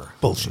 Whatever.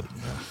 bullshit.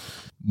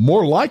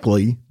 More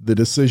likely, the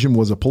decision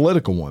was a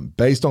political one,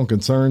 based on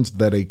concerns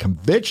that a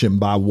conviction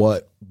by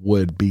what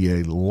would be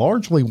a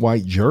largely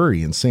white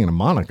jury in Santa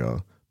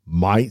Monica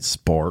might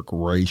spark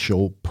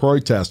racial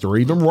protest or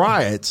even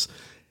riots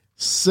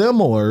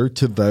similar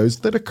to those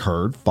that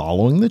occurred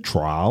following the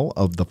trial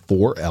of the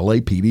 4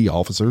 LAPD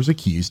officers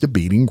accused of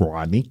beating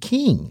Rodney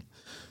King.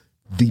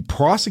 The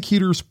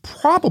prosecutors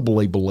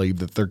probably believed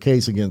that their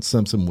case against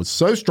Simpson was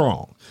so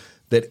strong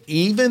that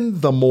even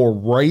the more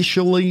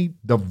racially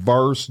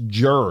diverse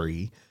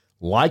jury,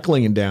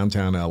 likely in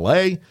downtown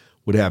LA,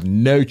 would have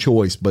no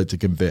choice but to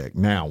convict.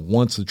 Now,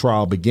 once the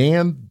trial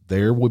began,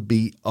 there would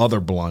be other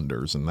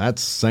blunders, and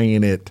that's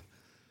saying it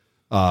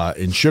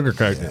in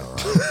sugarcoating it.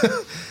 Right.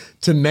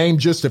 To name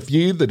just a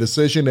few, the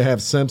decision to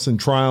have Simpson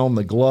try on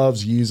the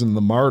gloves using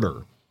the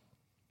murder,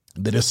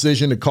 the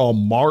decision to call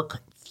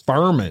Mark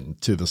Furman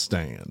to the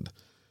stand,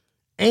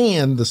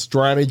 and the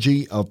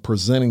strategy of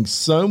presenting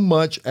so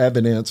much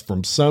evidence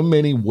from so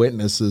many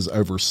witnesses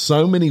over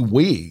so many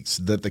weeks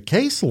that the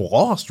case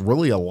lost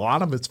really a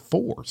lot of its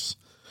force.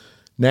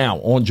 Now,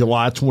 on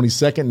July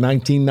 22nd,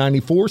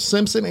 1994,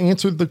 Simpson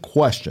answered the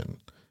question,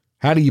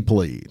 how do you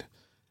plead?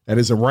 At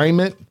his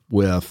arraignment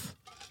with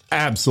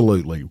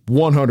absolutely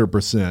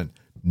 100%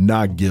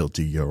 not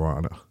guilty, Your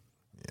Honor.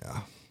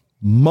 Yeah.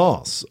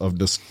 Months of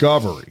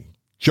discovery,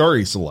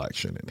 jury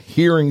selection, and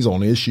hearings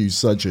on issues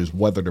such as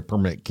whether to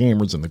permit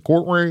cameras in the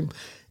courtroom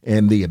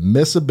and the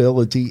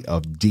admissibility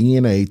of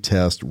DNA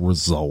test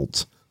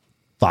results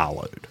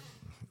followed.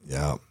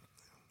 Yeah.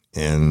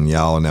 And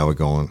y'all, now we're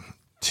going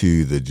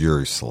to the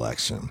jury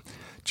selection.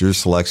 Jury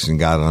selection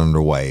got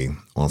underway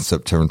on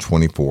September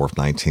 24th,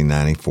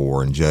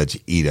 1994 in Judge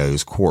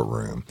Ito's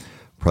courtroom.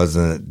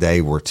 Present that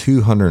day were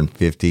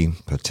 250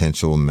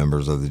 potential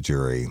members of the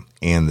jury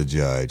and the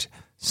judge,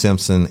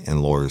 Simpson,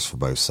 and lawyers for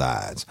both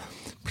sides.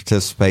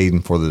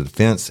 Participating for the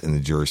defense in the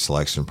jury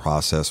selection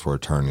process were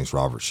attorneys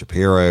Robert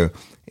Shapiro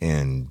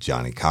and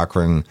Johnny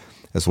Cochran,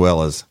 as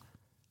well as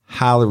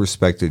highly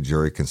respected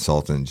jury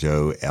consultant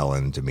Joe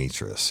Ellen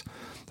Demetrius.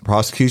 The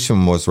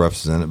prosecution was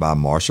represented by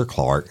Marsha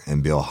Clark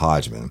and Bill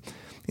Hodgman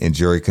and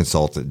jury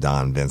consultant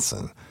Don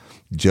Vinson.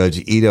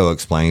 Judge Ito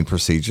explained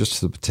procedures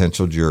to the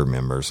potential jury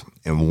members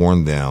and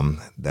warned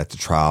them that the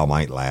trial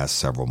might last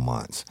several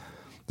months.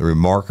 The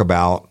remark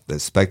about the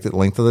expected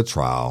length of the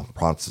trial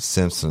prompted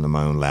Simpson to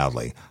moan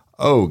loudly,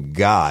 "Oh,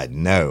 God,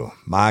 no.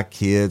 My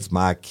kids,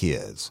 my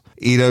kids."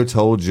 Ito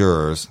told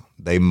jurors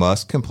they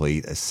must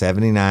complete a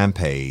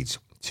 79-page,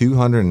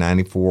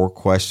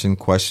 294-question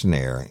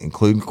questionnaire,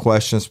 including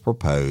questions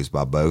proposed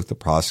by both the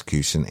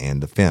prosecution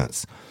and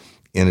defense.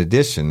 In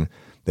addition,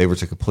 they were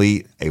to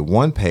complete a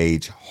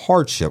one-page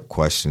hardship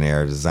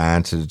questionnaire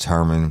designed to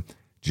determine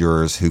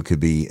jurors who could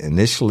be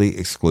initially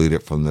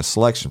excluded from the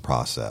selection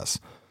process.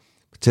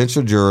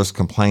 Potential jurors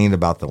complained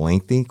about the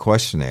lengthy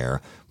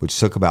questionnaire, which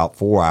took about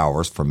 4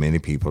 hours for many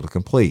people to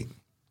complete.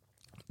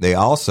 They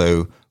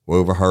also were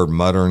overheard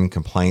muttering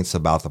complaints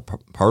about the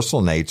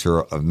personal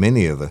nature of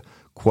many of the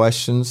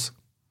questions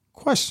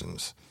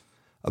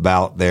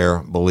about their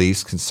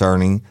beliefs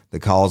concerning the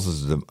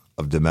causes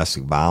of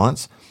domestic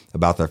violence,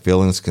 about their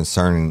feelings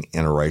concerning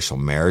interracial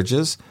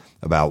marriages,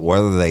 about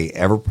whether they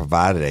ever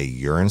provided a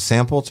urine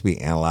sample to be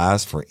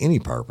analyzed for any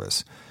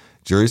purpose.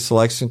 Jury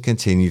selection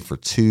continued for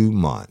 2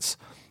 months.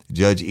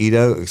 Judge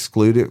Ito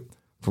excluded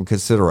from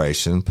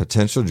consideration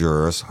potential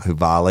jurors who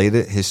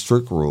violated his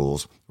strict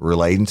rules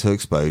relating to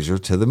exposure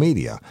to the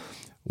media.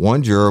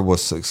 One juror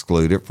was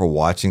excluded for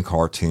watching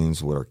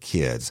cartoons with her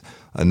kids,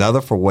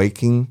 another for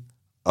waking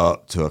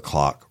up to a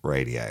clock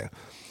radio.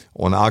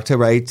 On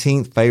October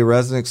 18th, Faye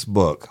Resnick's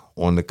book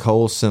on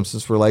Nicole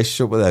Simpson's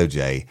relationship with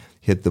O.J.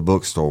 hit the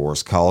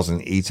bookstores,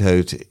 causing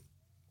Ito to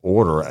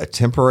order a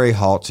temporary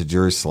halt to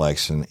jury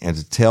selection and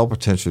to tell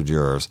potential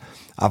jurors,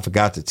 "I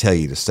forgot to tell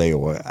you to stay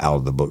out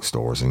of the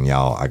bookstores." And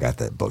y'all, I got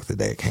that book the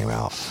day it came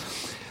out.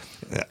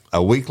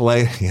 A week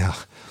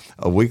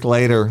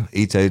later,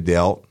 Ito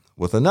dealt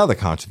with another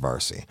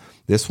controversy.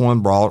 This one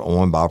brought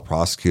on by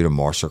prosecutor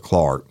Marcia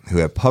Clark, who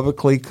had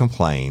publicly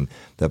complained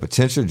that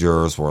potential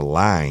jurors were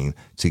lying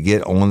to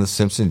get on the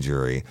Simpson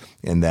jury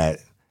and that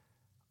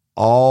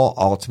all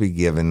ought to be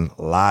given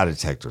lie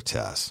detector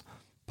tests.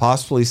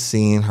 Possibly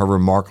seeing her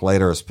remark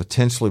later as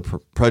potentially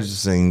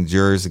prejudicing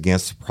jurors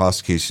against the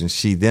prosecution,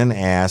 she then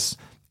asked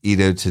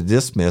Ito to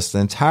dismiss the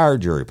entire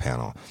jury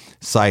panel,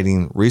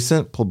 citing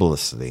recent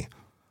publicity.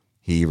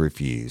 He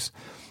refused.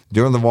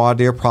 During the voir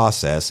dire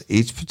process,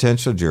 each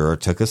potential juror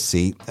took a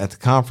seat at the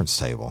conference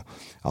table.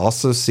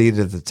 Also seated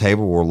at the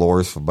table were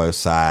lawyers for both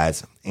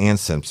sides and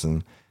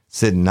Simpson,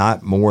 sitting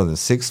not more than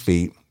 6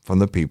 feet from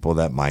the people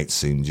that might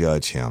soon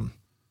judge him.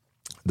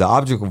 The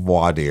object of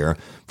voir dire,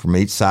 from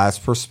each side's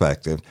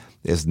perspective,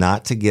 is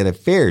not to get a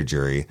fair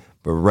jury,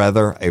 but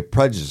rather a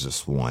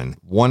prejudiced one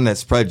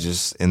that's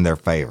prejudiced in their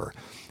favor.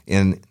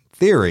 In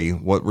theory,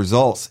 what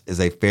results is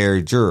a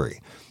fair jury,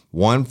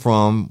 one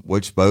from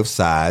which both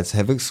sides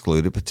have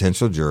excluded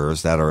potential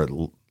jurors that are at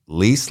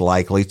least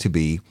likely to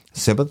be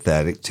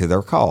sympathetic to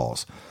their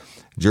cause.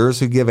 Jurors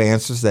who give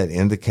answers that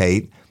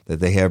indicate that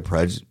they have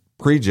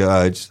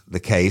prejudged the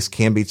case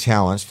can be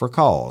challenged for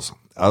cause.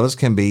 Others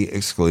can be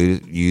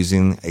excluded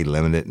using a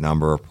limited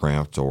number of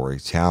peremptory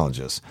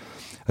challenges.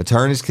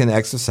 Attorneys can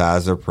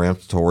exercise their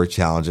peremptory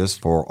challenges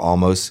for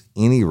almost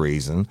any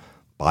reason: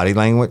 body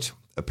language,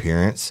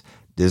 appearance,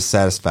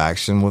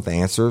 dissatisfaction with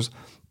answers,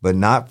 but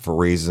not for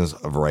reasons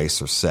of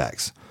race or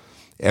sex.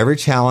 Every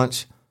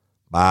challenge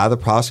by the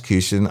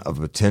prosecution of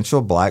a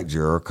potential black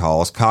juror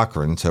caused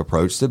Cochran to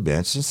approach the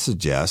bench and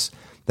suggest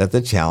that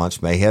the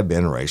challenge may have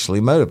been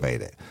racially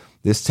motivated.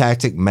 This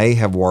tactic may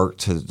have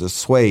worked to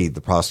dissuade the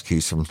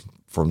prosecution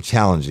from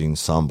challenging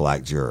some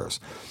black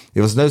jurors.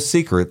 It was no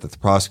secret that the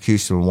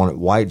prosecution wanted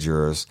white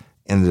jurors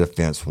and the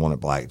defense wanted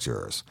black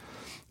jurors.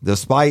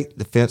 Despite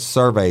defense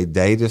survey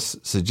data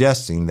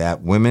suggesting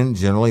that women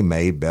generally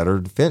made better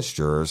defense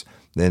jurors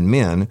than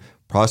men,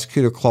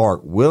 Prosecutor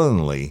Clark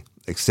willingly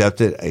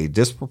accepted a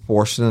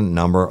disproportionate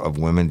number of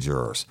women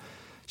jurors.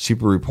 She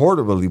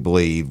reportedly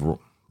believed,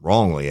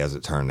 wrongly as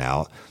it turned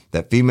out,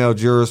 that female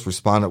jurors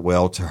responded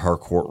well to her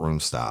courtroom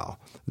style.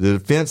 The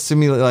defense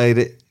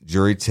simulated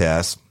jury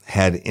tests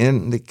had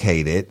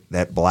indicated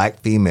that black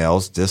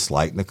females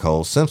disliked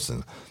Nicole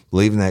Simpson,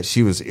 believing that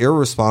she was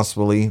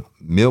irresponsibly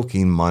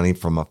milking money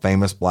from a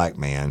famous black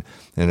man,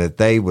 and that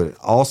they would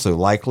also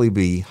likely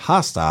be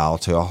hostile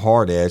to a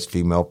hard-edged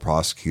female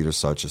prosecutor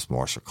such as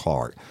Marcia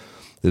Clark.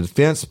 The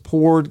defense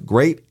poured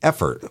great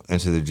effort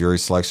into the jury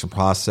selection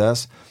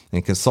process,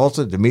 and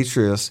consultant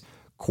Demetrius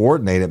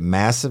coordinated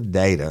massive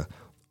data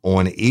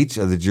on each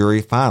of the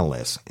jury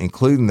finalists,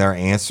 including their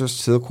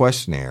answers to the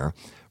questionnaire,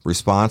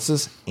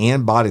 responses,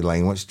 and body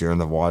language during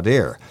the voir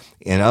dire,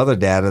 and other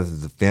data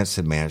the defense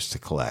had managed to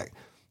collect.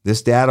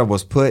 This data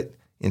was put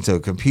into a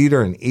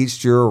computer, and each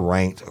juror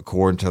ranked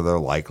according to their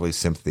likely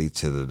sympathy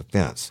to the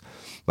defense.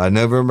 By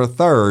November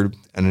 3rd,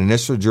 an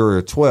initial jury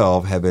of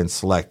 12 had been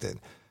selected.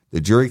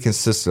 The jury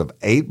consisted of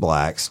 8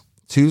 blacks,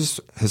 2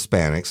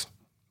 Hispanics,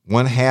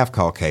 1 half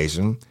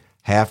Caucasian,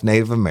 half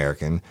Native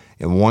American,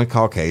 and 1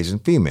 Caucasian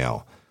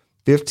female.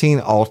 15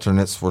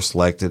 alternates were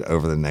selected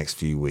over the next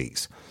few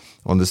weeks.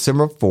 On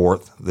December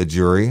 4th, the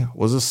jury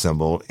was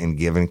assembled and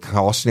given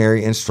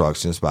cautionary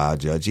instructions by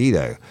Judge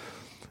Ito.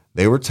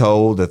 They were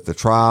told that the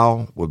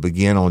trial would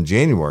begin on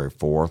January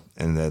 4th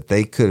and that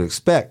they could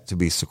expect to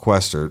be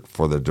sequestered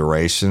for the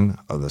duration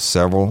of the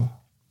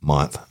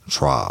several-month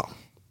trial.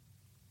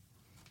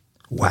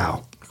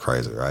 Wow.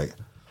 Crazy, right?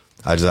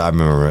 I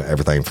remember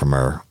everything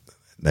from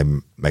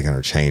them making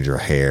her change her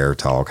hair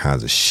to all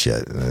kinds of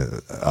shit.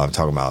 I'm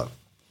talking about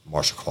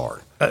Marcia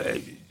Clark.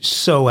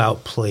 So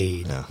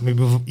outplayed. Yeah. I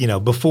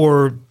mean,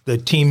 before the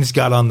teams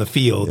got on the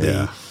field,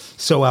 Yeah. they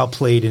so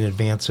outplayed in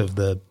advance of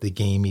the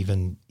game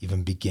even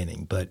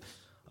beginning. But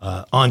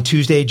on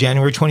Tuesday,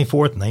 January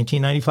 24th,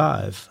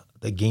 1995,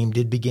 the game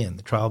did begin.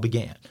 The trial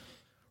began.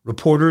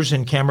 Reporters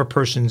and camera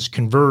persons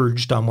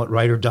converged on what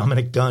writer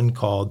Dominic Dunn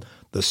called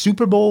the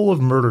Super Bowl of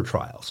murder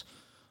trials.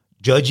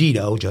 Judge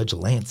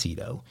Lance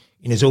Ito,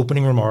 in his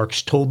opening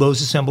remarks, told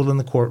those assembled in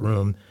the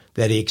courtroom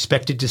that he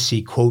expected to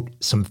see, quote,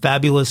 some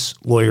fabulous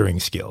lawyering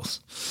skills.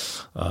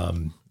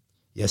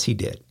 Yes, he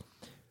did.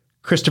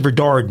 Christopher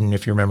Darden,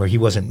 if you remember, he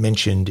wasn't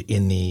mentioned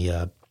in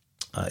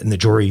the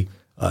jury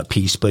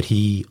piece, but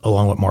he,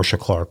 along with Marcia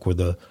Clark, were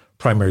the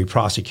primary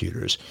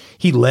prosecutors.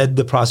 He led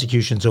the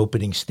prosecution's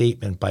opening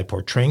statement by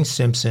portraying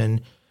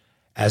Simpson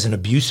as an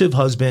abusive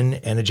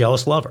husband and a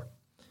jealous lover.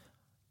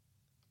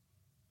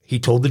 He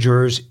told the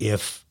jurors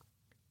if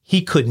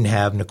he couldn't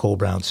have Nicole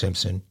Brown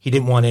Simpson, he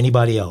didn't want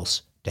anybody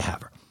else to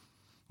have her.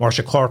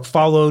 Marcia Clark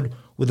followed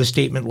with a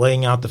statement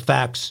laying out the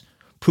facts,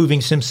 proving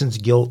Simpson's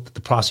guilt that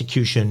the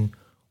prosecution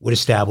would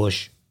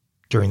establish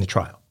during the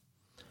trial.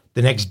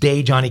 The next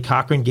day, Johnny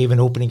Cochran gave an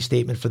opening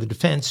statement for the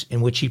defense in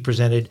which he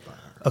presented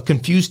a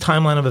confused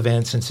timeline of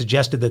events and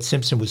suggested that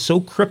Simpson was so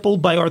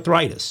crippled by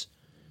arthritis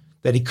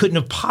that he couldn't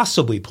have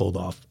possibly pulled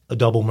off a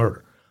double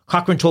murder.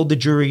 Cochran told the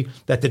jury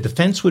that the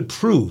defense would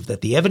prove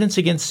that the evidence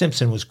against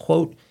Simpson was,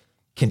 quote,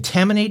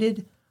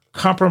 contaminated,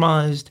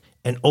 compromised,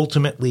 and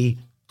ultimately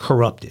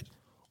corrupted.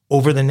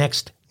 Over the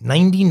next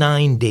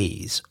 99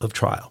 days of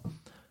trial,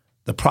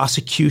 the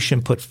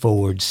prosecution put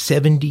forward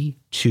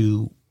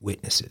 72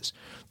 witnesses.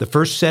 The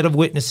first set of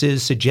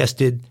witnesses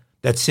suggested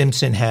that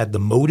Simpson had the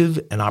motive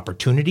and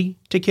opportunity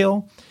to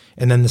kill.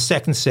 And then the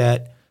second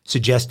set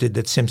suggested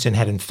that Simpson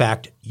had in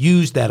fact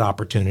used that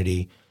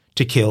opportunity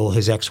to kill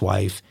his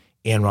ex-wife,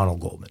 Ann Ronald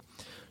Goldman.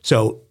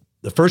 So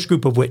the first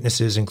group of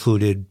witnesses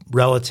included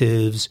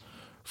relatives,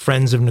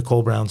 friends of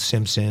Nicole Brown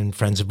Simpson,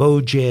 friends of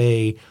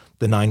OJ,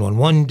 the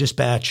 911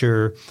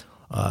 dispatcher,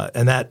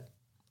 and that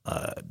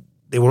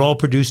they were all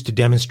produced to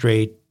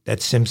demonstrate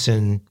that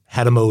Simpson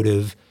had a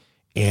motive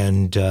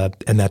and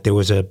that there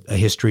was a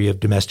history of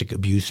domestic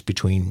abuse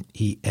between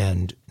he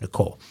and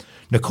Nicole.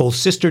 Nicole's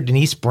sister,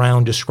 Denise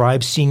Brown,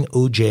 described seeing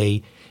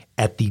OJ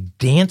at the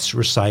dance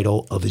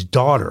recital of his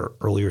daughter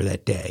earlier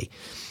that day.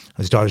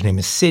 His daughter's name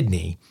is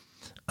Sydney.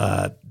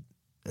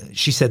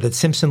 She said that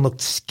Simpson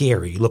looked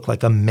scary, looked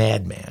like a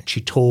madman.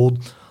 She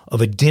told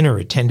of a dinner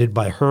attended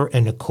by her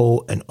and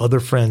Nicole and other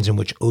friends in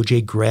which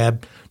OJ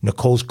grabbed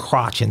Nicole's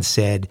crotch and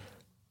said,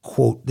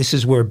 quote, this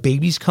is where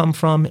babies come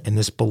from and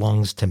this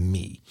belongs to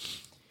me.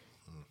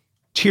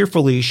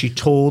 Tearfully, she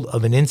told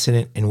of an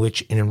incident in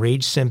which an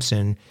enraged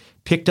Simpson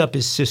picked up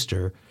his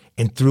sister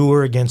and threw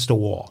her against a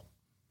wall.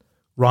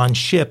 Ron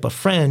Shipp, a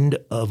friend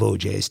of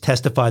OJ's,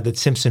 testified that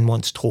Simpson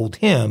once told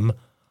him,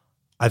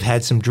 I've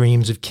had some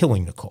dreams of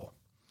killing Nicole.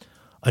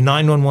 A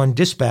 911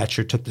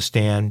 dispatcher took the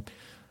stand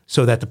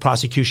so that the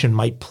prosecution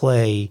might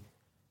play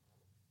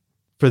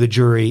for the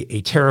jury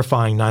a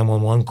terrifying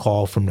 911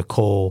 call from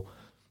Nicole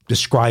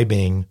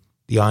describing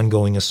the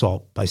ongoing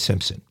assault by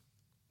Simpson.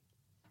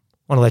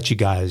 I want to let you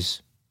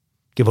guys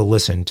give a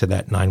listen to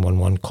that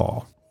 911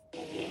 call.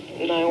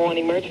 911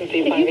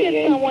 emergency. Can you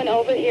get someone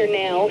over here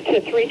now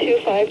to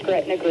 325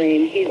 Gretna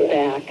Green? He's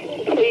back.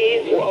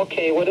 Please.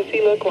 Okay, what does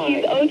he look like?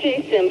 He's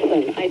O.J.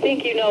 Simpson. I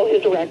think you know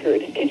his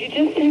record. Could you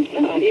just send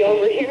somebody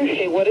over here?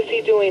 Okay, what is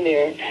he doing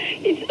there?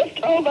 He just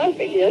drove up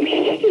again.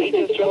 He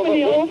just drove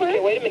me up. over. Okay,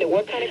 wait a minute.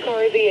 What kind of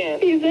car is he in?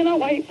 He's in a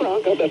white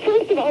Bronco, but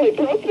first of all, he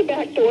broke the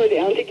back door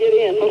down to get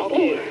in.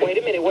 Okay, wait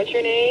a minute. What's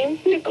your name?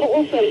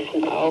 Nicole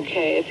Simpson.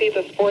 Okay, is he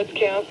the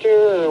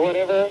sportscaster or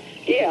whatever?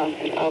 Yeah.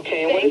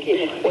 Okay, Thank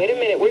you. Wait a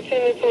minute. We're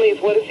sending the police.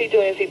 What is he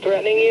doing? Is he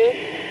threatening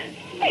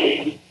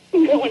you?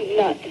 I'm going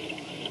nuts.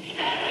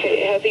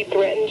 Okay, has he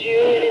threatened you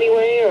in any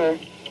way,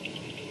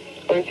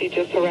 or is he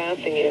just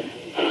harassing you?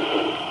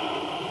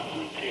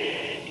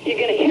 You're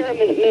going to hear him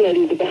in a minute.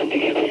 He's about to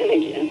come in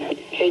again.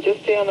 Okay,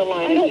 just stay on the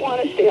line. I don't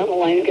want to stay on the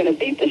line. He's going to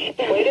beat the shit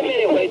out of me.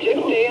 Wait a minute.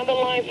 Just stay on the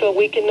line so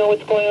we can know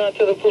what's going on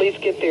until the police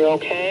get there,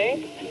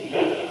 okay?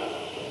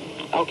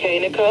 Okay,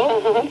 Nicole?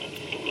 Uh-huh.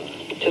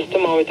 Just a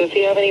moment. Does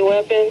he have any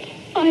weapons?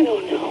 I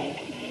don't know.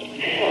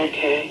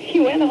 Okay. He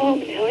went home,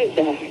 now he's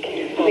back.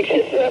 The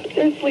kids are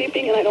upstairs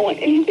sleeping, and I don't want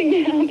anything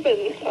to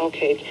happen.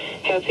 Okay.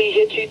 Has he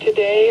hit you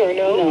today or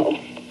no? No.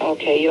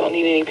 Okay, you don't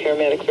need any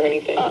paramedics or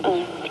anything?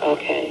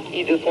 Okay.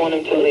 You just want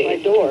him to leave?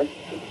 My door.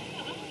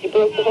 He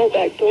broke the whole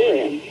back door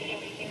in.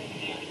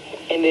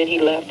 And then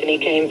he left and he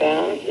came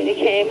back? And he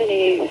came and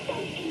he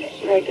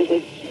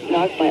practically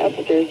knocked my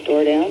upstairs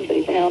door down, but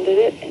he pounded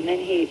it, and then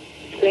he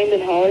screamed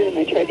and hollered, and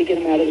I tried to get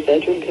him out of the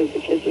bedroom because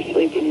the kids were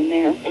sleeping in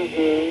there.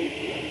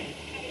 Mm-hmm.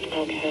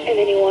 Okay. And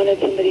then he wanted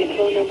somebody's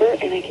phone number,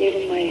 and I gave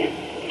him my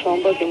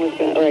phone book and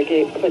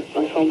put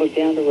my phone book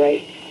down to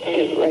write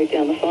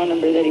down the phone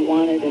number that he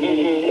wanted, and then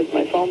he took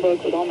my phone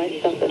book with all my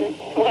stuff in it.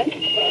 What?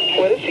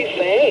 What does he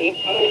say?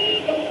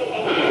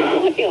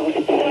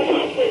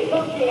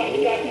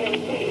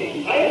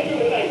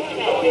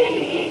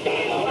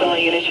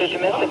 Unit, your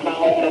domestic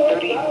violence at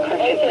 30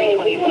 Crescent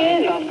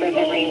 325 South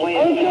Grizzly Greenway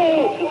is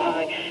too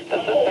high. The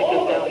suspect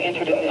is now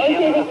entered in the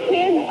shelter,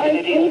 and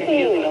it is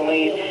refusing to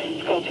leave.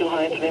 It's go too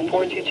high. Incident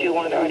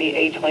 4221 RD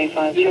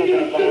 825 children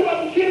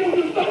involved.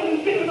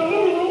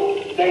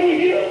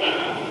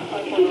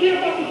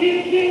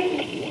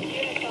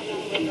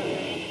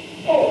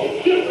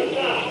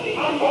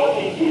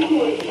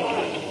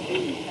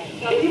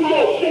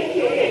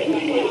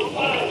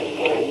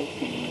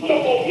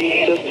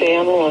 Just stay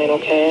on the line,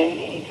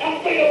 okay?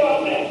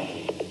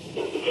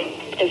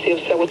 Is he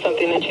upset with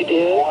something that you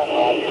did? A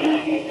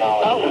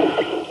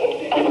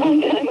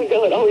long time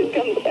ago, it always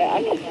comes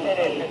back.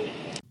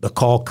 The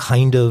call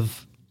kind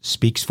of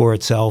speaks for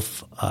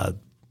itself.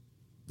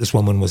 This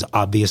woman was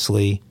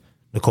obviously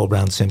Nicole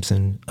Brown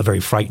Simpson, a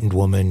very frightened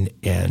woman,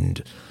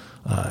 and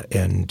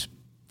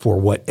for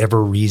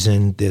whatever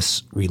reason,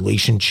 this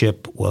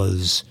relationship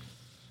was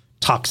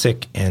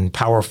toxic and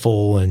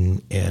powerful,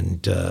 and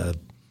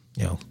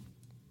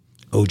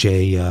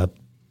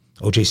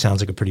OJ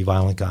sounds like a pretty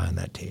violent guy on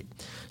that tape.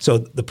 So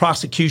the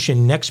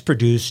prosecution next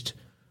produced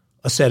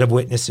a set of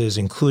witnesses,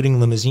 including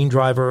limousine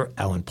driver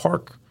Alan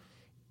Park,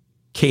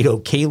 Kato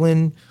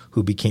Kalin,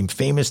 who became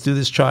famous through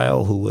this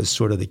trial, who was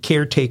sort of the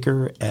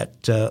caretaker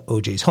at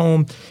OJ's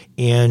home,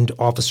 and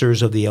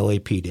officers of the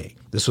LAPD.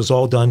 This was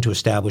all done to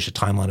establish a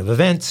timeline of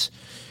events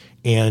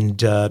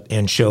and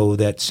show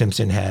that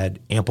Simpson had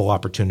ample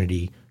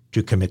opportunity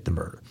to commit the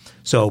murder.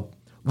 So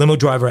limo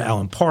driver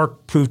Alan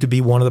Park proved to be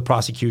one of the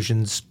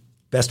prosecution's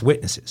best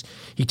witnesses.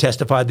 He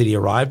testified that he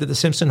arrived at the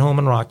Simpson home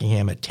in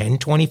Rockingham at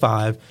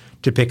 10:25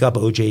 to pick up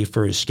OJ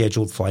for his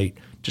scheduled flight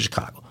to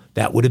Chicago.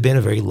 That would have been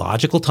a very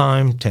logical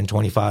time,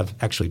 10:25,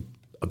 actually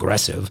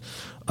aggressive,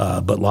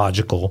 but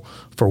logical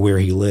for where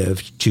he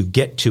lived to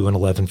get to an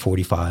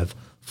 11:45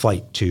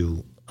 flight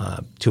to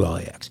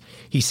LAX.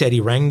 He said he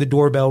rang the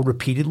doorbell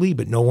repeatedly,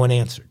 but no one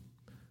answered.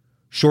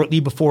 Shortly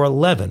before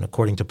 11,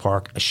 according to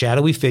Park, a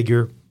shadowy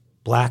figure,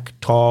 black,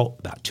 tall,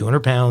 about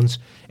 200 pounds,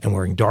 and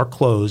wearing dark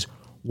clothes,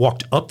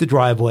 walked up the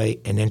driveway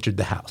and entered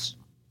the house.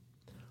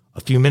 A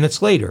few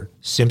minutes later,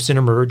 Simpson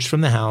emerged from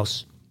the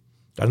house,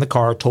 got in the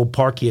car, told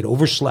Park he had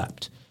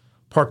overslept.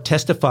 Park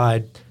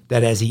testified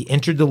that as he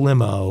entered the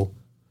limo,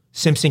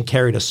 Simpson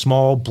carried a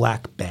small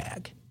black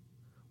bag,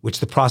 which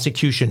the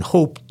prosecution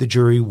hoped the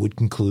jury would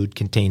conclude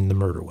contained the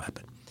murder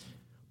weapon.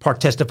 Park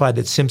testified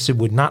that Simpson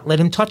would not let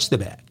him touch the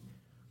bag.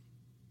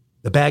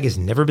 The bag has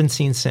never been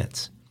seen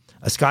since.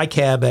 A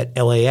skycab at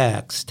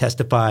LAX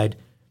testified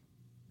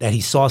that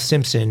he saw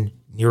Simpson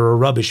near a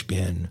rubbish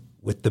bin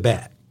with the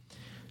bag.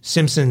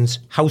 Simpson's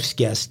house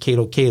guest,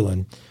 Kato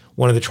Kalin,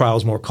 one of the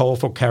trial's more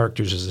colorful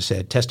characters, as I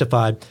said,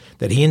 testified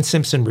that he and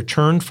Simpson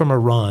returned from a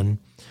run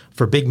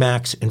for Big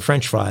Macs and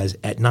French fries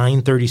at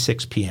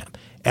 9:36 p.m.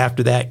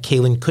 After that,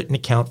 Kalin couldn't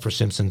account for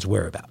Simpson's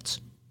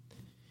whereabouts.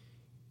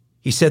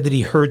 He said that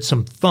he heard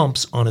some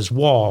thumps on his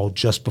wall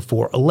just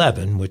before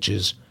 11, which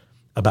is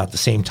about the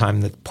same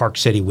time that Park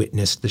said he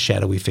witnessed the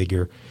shadowy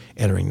figure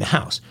entering the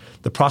house.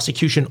 The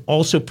prosecution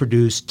also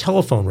produced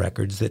telephone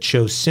records that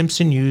show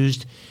Simpson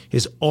used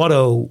his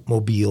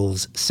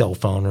automobile's cell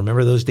phone.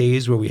 Remember those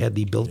days where we had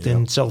the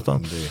built-in cell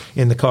phone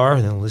in the car?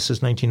 And this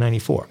is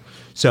 1994.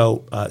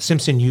 So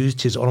Simpson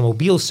used his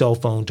automobile cell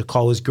phone to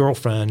call his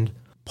girlfriend,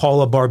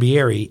 Paula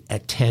Barbieri,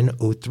 at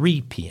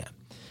 10:03 p.m.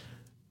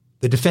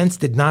 The defense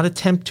did not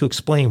attempt to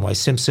explain why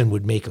Simpson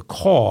would make a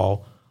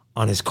call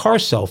on his car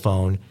cell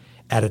phone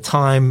at a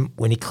time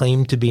when he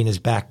claimed to be in his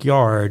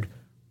backyard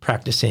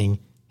practicing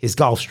his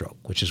golf stroke,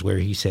 which is where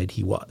he said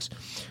he was.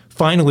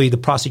 Finally, the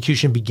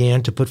prosecution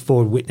began to put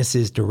forward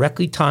witnesses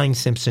directly tying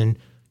Simpson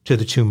to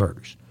the two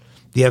murders.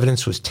 The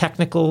evidence was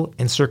technical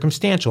and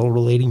circumstantial,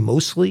 relating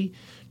mostly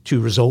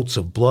to results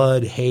of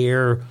blood,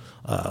 hair,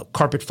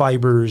 carpet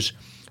fibers,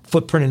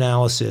 footprint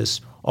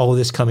analysis, all of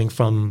this coming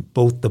from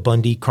both the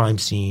Bundy crime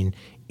scene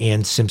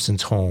and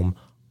Simpson's home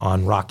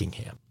on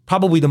Rockingham.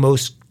 Probably the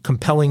most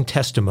compelling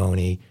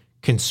testimony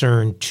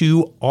concerned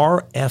two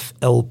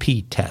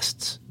RFLP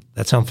tests.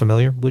 That sound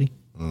familiar, Woody?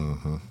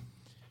 Mm-hmm.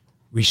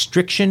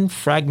 Restriction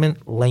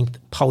fragment length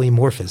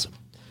polymorphism,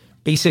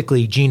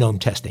 basically genome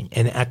testing.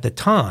 And at the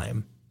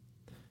time,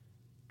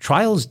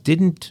 trials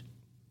didn't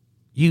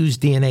use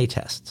DNA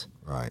tests.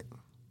 Right.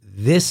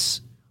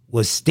 This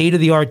was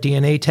state-of-the-art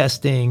DNA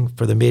testing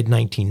for the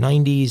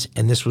mid-1990s,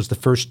 and this was the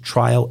first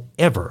trial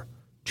ever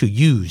to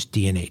use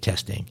DNA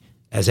testing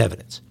as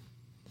evidence.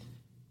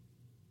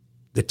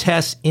 The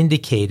tests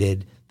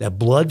indicated that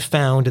blood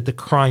found at the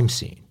crime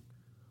scene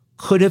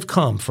could have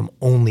come from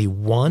only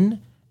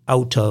 1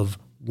 out of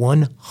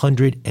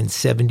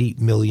 170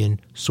 million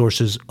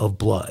sources of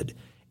blood,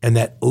 and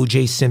that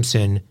O.J.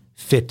 Simpson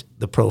fit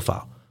the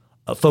profile.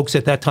 Folks,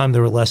 at that time,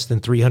 there were less than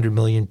 300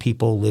 million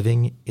people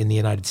living in the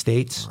United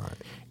States. Right.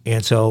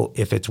 And so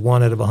if it's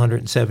 1 out of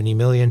 170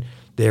 million,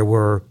 there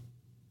were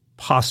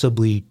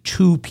possibly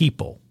 2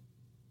 people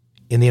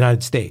in the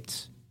United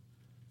States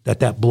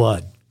that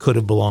blood could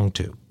have belonged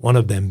to, one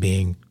of them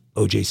being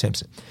O.J.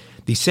 Simpson.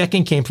 The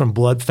second came from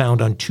blood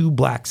found on 2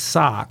 black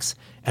socks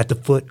at the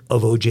foot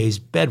of O.J.'s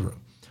bedroom.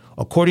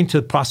 According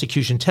to the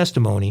prosecution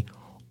testimony,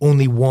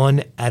 only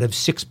 1 out of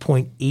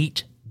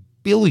 6.8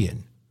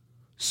 billion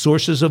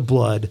sources of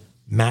blood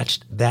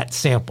matched that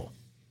sample.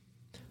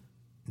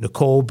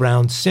 Nicole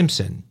Brown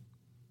Simpson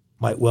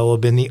might well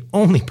have been the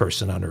only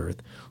person on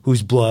earth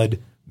whose blood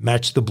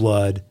matched the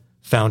blood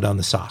found on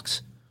the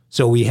socks.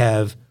 So we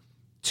have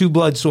 2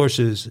 blood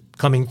sources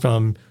coming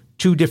from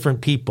 2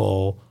 different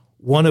people,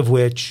 one of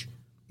which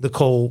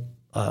Nicole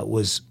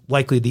was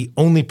likely the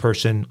only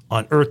person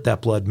on earth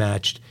that blood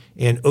matched,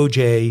 and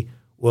OJ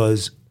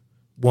was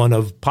one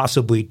of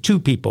possibly 2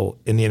 people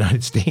in the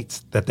United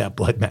States that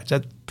blood matched.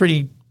 That's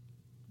pretty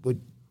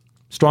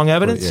strong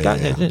evidence. Strong.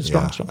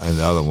 And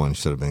the other one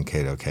should have been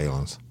Kato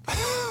Kaelin's.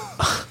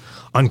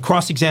 On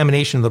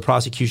cross-examination of the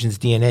prosecution's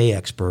DNA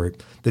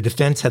expert, the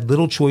defense had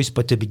little choice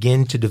but to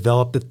begin to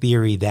develop the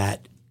theory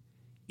that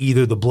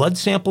either the blood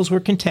samples were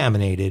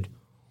contaminated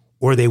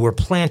or they were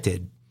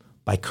planted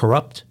by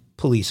corrupt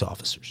police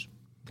officers.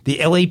 The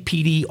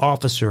LAPD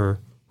officer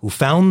who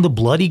found the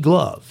bloody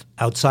glove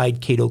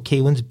outside Kato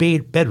Kaelin's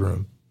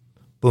bedroom,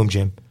 boom,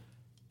 Jim,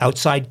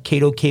 outside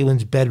Kato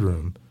Kaelin's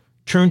bedroom,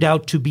 turned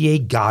out to be a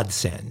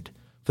godsend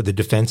for the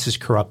defense's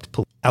corrupt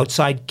police.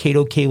 Outside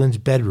Kato Kaelin's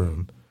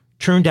bedroom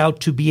turned out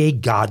to be a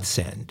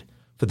godsend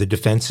for the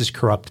defense's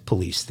corrupt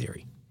police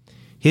theory.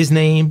 His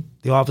name,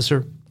 the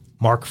officer,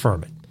 Mark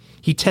Fuhrman.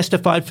 He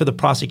testified for the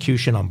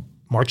prosecution on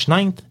March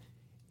 9th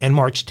and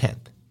March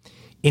 10th.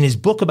 In his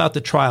book about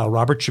the trial,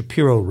 Robert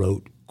Shapiro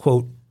wrote,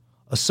 quote,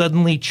 "A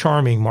suddenly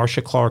charming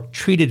Marcia Clark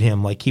treated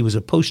him like he was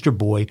a poster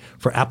boy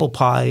for apple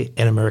pie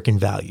and American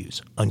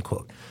values,"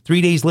 unquote. 3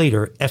 days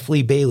later, F.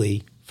 Lee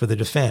Bailey, for the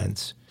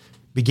defense,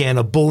 began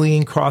a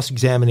bullying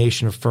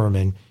cross-examination of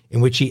Fuhrman in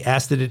which he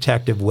asked the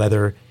detective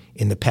whether,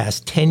 in the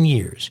past 10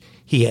 years,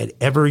 he had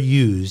ever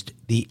used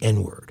the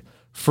N-word.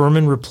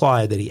 Fuhrman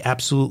replied that he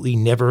absolutely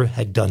never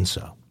had done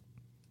so.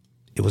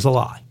 It was a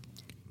lie.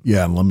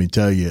 Yeah, and let me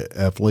tell you,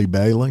 F. Lee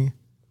Bailey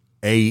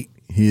ate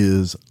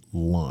his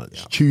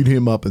lunch, chewed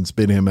him up and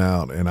spit him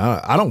out. And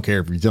I don't care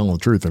if you're telling the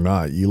truth or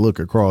not. You look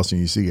across and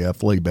you see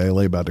F. Lee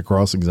Bailey about to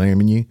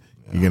cross-examine you,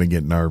 you're going to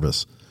get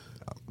nervous.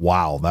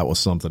 Wow, that was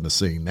something to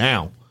see.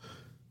 Now,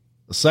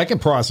 the second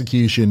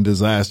prosecution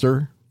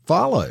disaster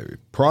followed.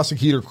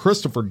 Prosecutor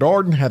Christopher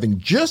Darden, having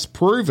just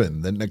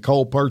proven that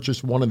Nicole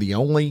purchased one of the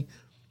only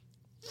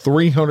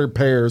 300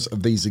 pairs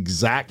of these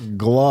exact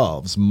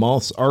gloves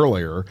months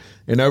earlier,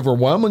 and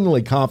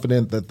overwhelmingly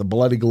confident that the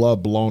bloody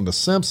glove belonged to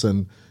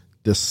Simpson,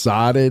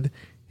 decided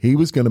he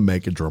was going to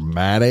make a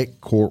dramatic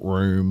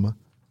courtroom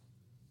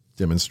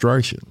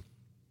demonstration.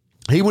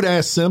 He would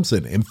ask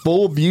Simpson, in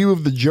full view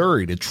of the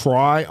jury, to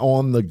try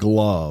on the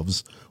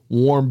gloves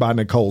worn by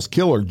Nicole's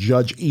killer.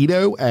 Judge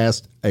Ito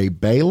asked a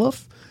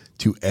bailiff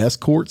to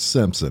escort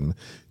Simpson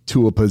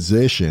to a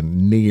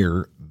position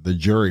near the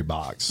jury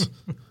box.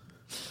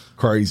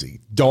 Crazy.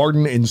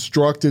 Darden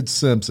instructed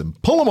Simpson,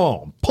 pull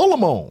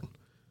them on.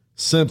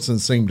 Simpson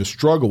seemed to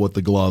struggle with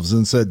the gloves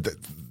and said,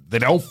 they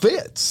don't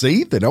fit.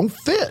 See, they don't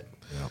fit.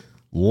 Yep.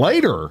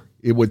 Later,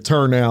 it would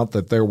turn out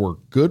that there were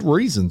good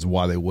reasons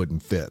why they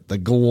wouldn't fit. The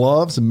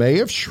gloves may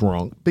have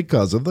shrunk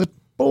because of the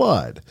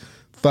blood.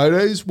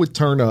 Photos would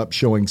turn up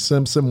showing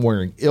Simpson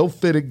wearing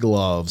ill-fitted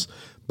gloves,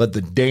 but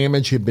the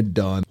damage had been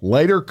done.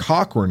 Later,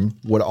 Cochran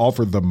would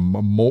offer the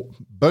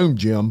Boom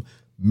Jim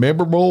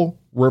memorable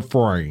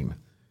refrain,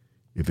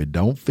 "If it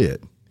don't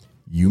fit,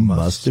 you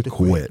must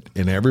acquit."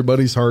 And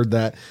everybody's heard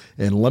that.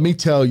 And let me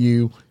tell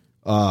you,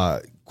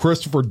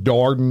 Christopher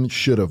Darden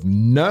should have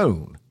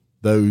known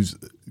those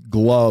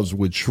gloves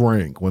would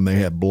shrink when they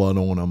had blood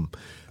on them.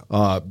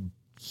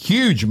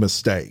 Huge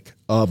mistake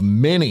of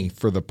many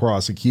for the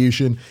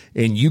prosecution,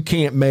 and you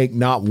can't make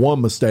not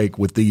one mistake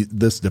with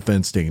this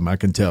defense team, I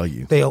can tell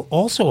you. They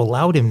also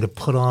allowed him to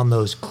put on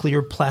those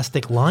clear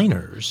plastic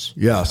liners.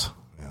 Yes.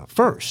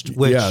 First,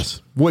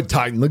 which would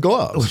tighten the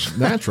gloves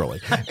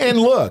naturally. And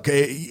look,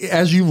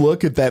 as you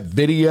look at that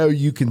video,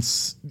 you can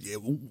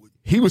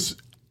he was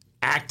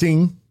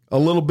acting a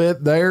little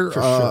bit there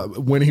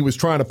when he was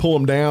trying to pull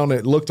him down.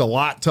 It looked a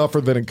lot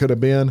tougher than it could have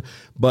been.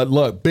 But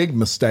look, big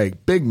mistake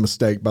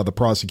by the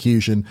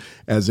prosecution.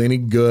 As any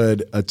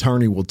good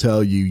attorney will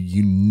tell you,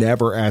 you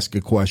never ask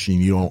a question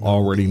you don't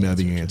already know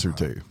the answer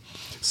to.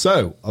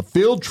 So a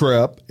field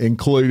trip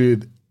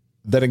included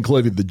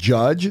the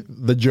judge,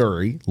 the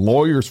jury,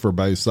 lawyers for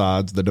both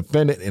sides, the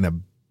defendant, and a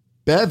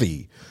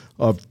bevy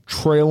of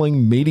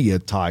trailing media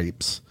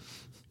types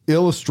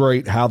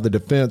illustrate how the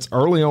defense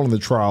early on in the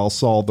trial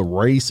saw the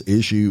race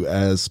issue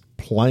as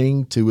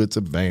playing to its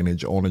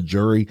advantage on a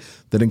jury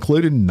that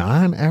included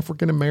 9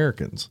 African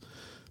Americans.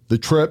 The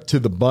trip to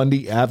the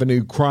Bundy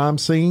Avenue crime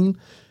scene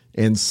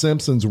and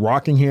Simpson's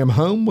Rockingham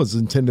home was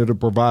intended to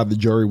provide the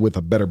jury with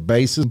a better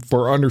basis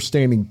for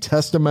understanding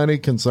testimony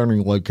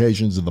concerning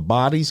locations of the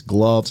bodies,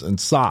 gloves, and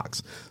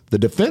socks. The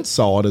defense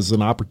saw it as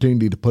an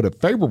opportunity to put a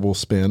favorable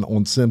spin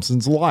on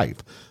Simpson's life.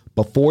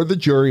 Before the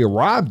jury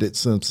arrived at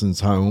Simpson's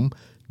home,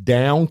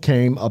 down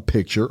came a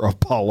picture of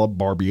Paula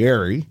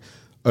Barbieri,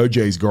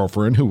 OJ's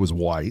girlfriend, who was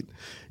white.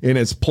 In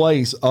its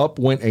place, up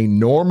went a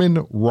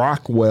Norman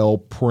Rockwell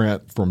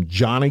print from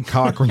Johnny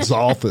Cochran's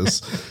office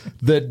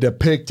that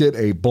depicted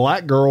a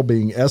black girl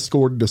being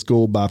escorted to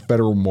school by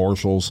federal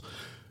marshals.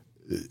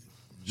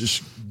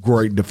 Just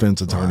great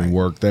defense attorney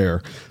work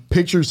there.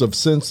 Pictures of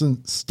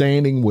Simpson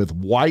standing with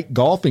white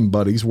golfing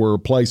buddies were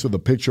replaced with a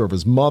picture of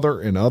his mother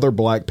and other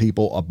black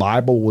people. A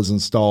Bible was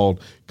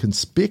installed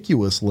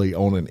conspicuously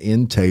on an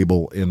end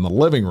table in the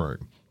living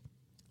room.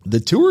 The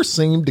tour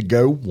seemed to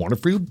go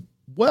wonderfully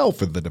well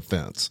for the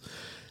defense.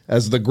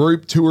 As the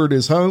group toured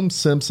his home,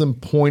 Simpson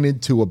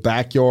pointed to a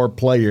backyard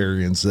play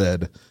area and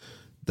said,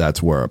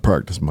 "That's where I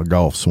practice my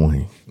golf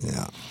swing."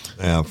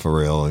 Yeah, for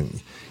real.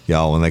 And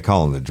y'all, when they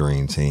call them the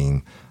dream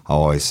team, I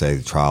always say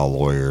the trial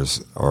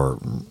lawyers are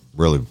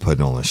really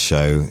putting on a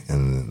show,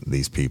 and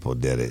these people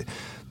did it.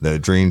 The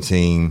dream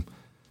team,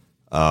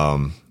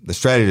 the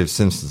strategy of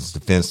Simpson's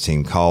defense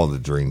team, called the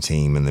dream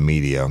team in the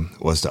media,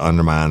 was to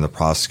undermine the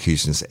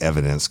prosecution's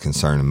evidence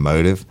concerning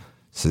motive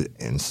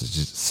and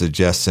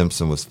suggest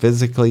Simpson was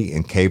physically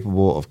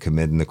incapable of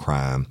committing the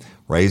crime,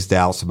 raise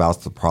doubts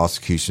about the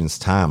prosecution's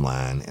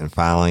timeline, and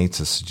finally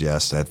to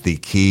suggest that the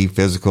key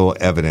physical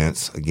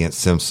evidence against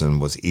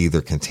Simpson was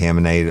either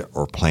contaminated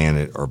or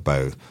planted or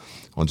both.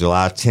 On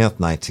July 10th,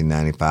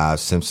 1995,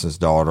 Simpson's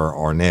daughter,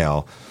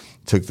 Arnell,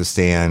 took the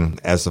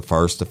stand as the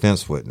first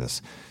defense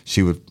witness.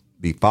 She would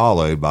be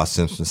followed by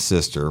Simpson's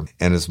sister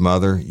and his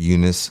mother,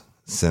 Eunice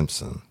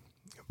Simpson.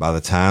 By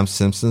the time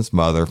Simpson's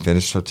mother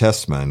finished her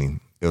testimony,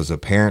 it was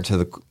apparent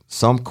to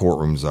some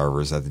courtroom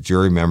observers that the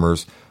jury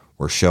members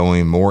were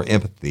showing more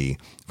empathy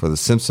for the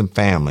Simpson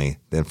family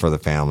than for the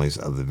families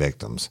of the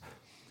victims.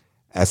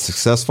 As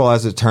successful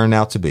as it turned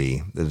out to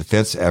be, the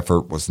defense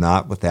effort was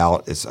not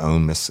without its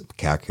own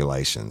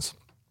miscalculations.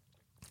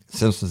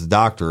 Simpson's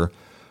doctor,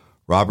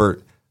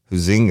 Robert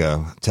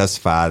Huizinga,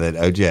 testified that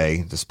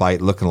OJ,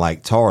 despite looking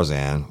like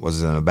Tarzan,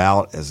 was in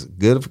about as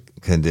good of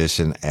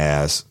condition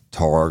as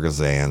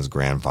Tarzan's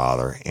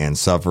grandfather and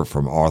suffered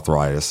from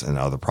arthritis and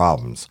other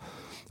problems.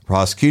 The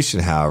prosecution,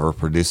 however,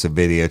 produced a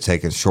video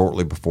taken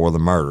shortly before the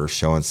murder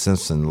showing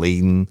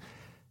Simpson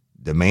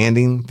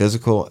demanding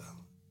physical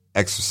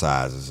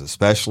exercises.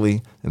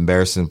 Especially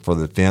embarrassing for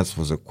the defense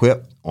was a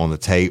quip on the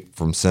tape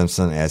from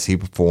Simpson as he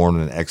performed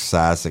an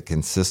exercise that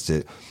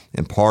consisted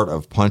in part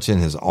of punching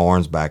his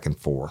arms back and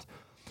forth.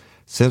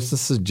 Simpson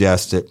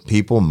suggested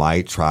people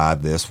might try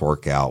this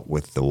workout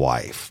with the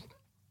wife.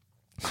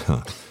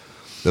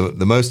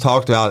 The most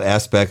talked about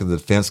aspect of the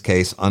defense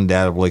case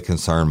undoubtedly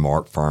concerned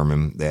Mark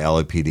Furman, the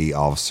LAPD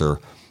officer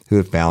who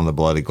had found the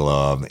bloody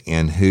glove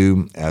and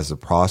who, as a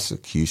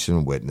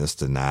prosecution witness,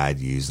 denied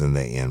using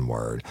the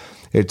N-word.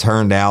 It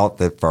turned out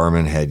that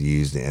Furman had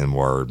used the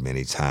N-word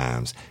many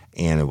times,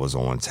 and it was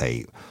on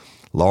tape.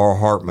 Laura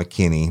Hart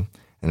McKinney,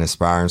 an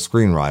aspiring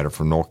screenwriter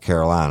from North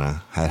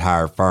Carolina, had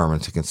hired Furman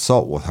to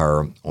consult with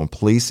her on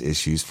police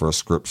issues for a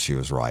script she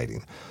was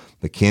writing.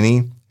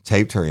 McKinney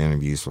taped her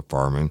interviews with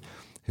Furman,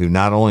 who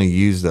not only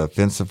used the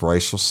offensive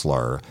racial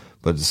slur,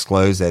 but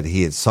disclosed that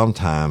he had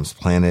sometimes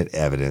planted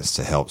evidence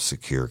to help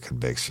secure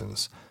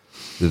convictions.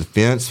 The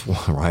defense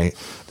wanted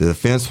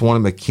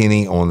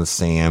McKinney on the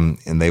stand,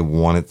 and they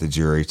wanted the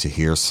jury to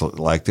hear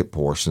selected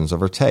portions of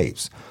her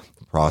tapes.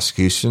 The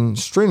prosecution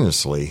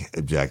strenuously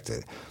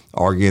objected,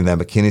 arguing that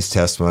McKinney's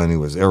testimony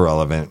was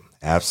irrelevant,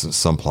 absent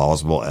some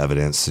plausible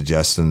evidence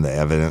suggesting the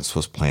evidence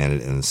was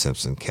planted in the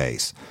Simpson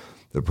case.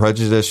 The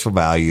prejudicial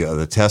value of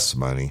the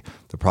testimony,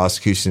 the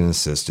prosecution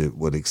insisted,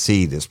 would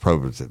exceed its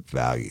probative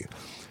value.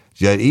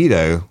 Judge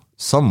Ito,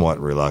 somewhat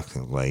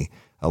reluctantly,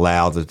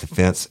 allowed the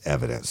defense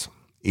evidence.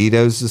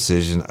 Ito's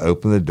decision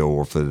opened the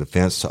door for the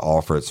defense to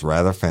offer its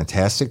rather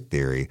fantastic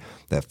theory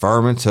that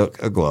Furman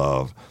took a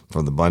glove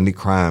from the Bundy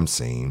crime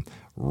scene,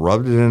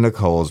 rubbed it into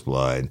Cole's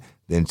blood,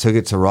 then took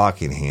it to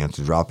Rockingham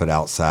to drop it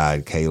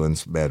outside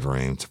Kaylin's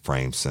bedroom to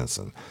frame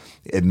Simpson.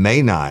 It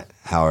may not,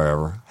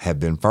 however, have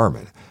been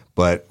Furman,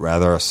 but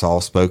rather a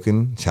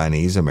soft-spoken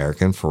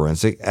Chinese-American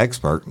forensic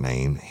expert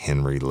named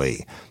Henry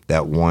Lee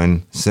that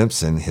won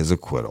Simpson his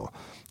acquittal.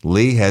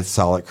 Lee had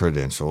solid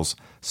credentials,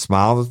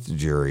 smiled at the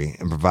jury,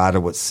 and provided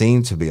what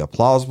seemed to be a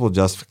plausible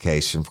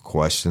justification for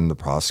questioning the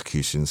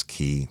prosecution's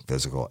key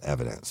physical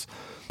evidence.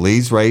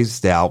 Lee's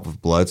raised doubt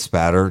with blood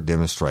spatter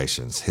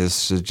demonstrations, his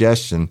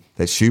suggestion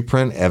that shoe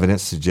print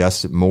evidence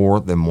suggested more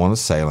than one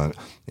assailant,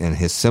 and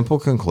his simple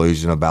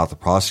conclusion about the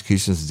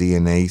prosecution's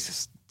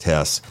DNA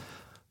test,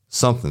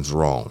 something's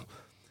wrong.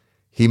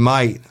 He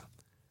might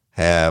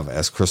have,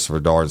 as Christopher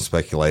Darden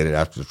speculated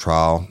after the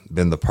trial,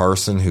 been the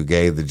person who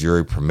gave the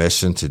jury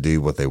permission to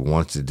do what they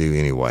wanted to do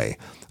anyway,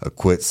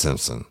 acquit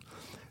Simpson.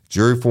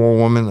 Jury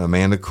forewoman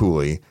Amanda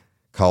Cooley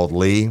called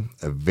Lee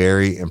a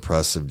very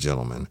impressive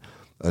gentleman.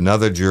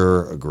 Another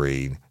juror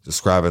agreed,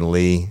 describing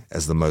Lee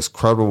as the most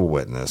credible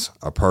witness,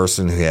 a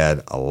person who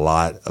had a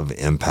lot of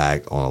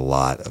impact on a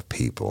lot of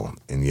people.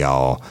 And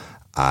y'all,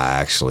 I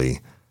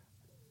actually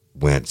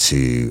went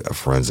to a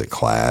forensic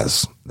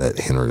class that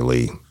Henry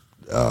Lee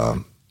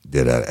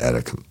did at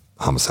a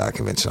homicide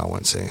convention I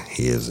went to.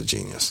 He is a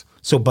genius.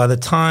 So by the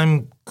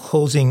time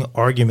closing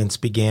arguments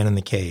began in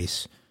the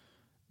case,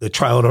 the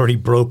trial had already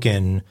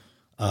broken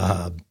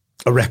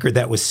a record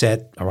that was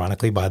set,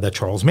 ironically, by the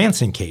Charles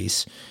Manson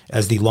case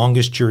as the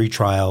longest jury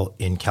trial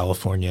in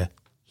California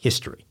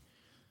history.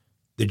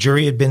 The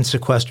jury had been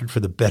sequestered for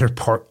the better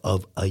part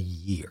of a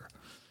year,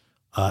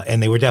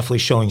 and they were definitely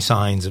showing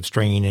signs of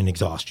strain and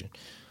exhaustion.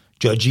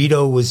 Judge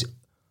Ito was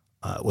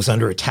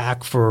under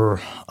attack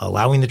for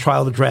allowing the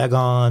trial to drag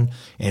on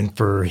and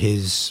for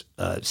his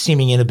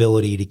seeming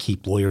inability to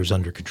keep lawyers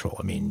under control.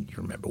 I mean, you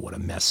remember what a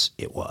mess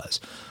it was.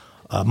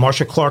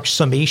 Marcia Clark's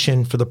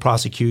summation for the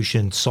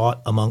prosecution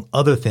sought, among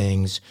other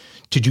things,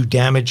 to do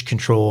damage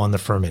control on the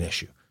Fuhrman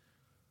issue.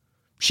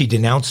 She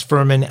denounced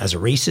Fuhrman as a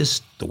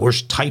racist, the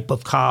worst type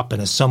of cop,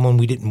 and as someone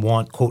we didn't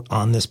want, quote,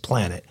 on this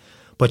planet.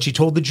 But she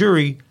told the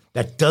jury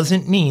that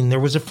doesn't mean there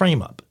was a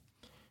frame-up.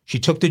 She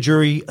took the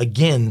jury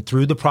again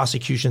through the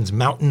prosecution's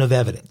mountain of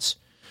evidence.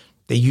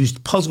 They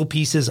used puzzle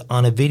pieces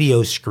on a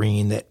video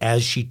screen that,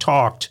 as she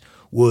talked,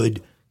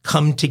 would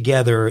come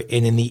together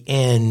and in the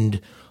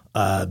end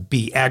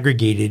be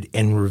aggregated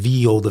and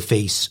reveal the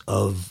face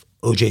of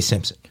O.J.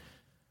 Simpson.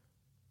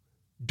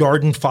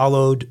 Darden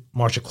followed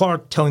Marcia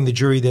Clark, telling the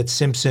jury that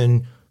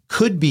Simpson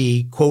could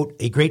be, quote,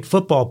 a great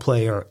football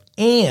player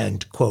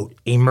and, quote,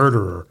 a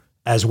murderer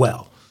as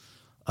well.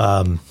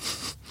 In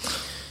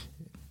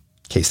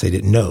case they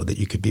didn't know that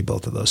you could be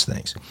both of those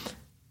things.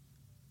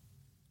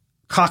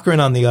 Cochran,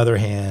 on the other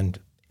hand,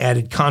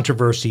 added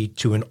controversy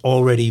to an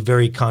already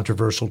very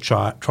controversial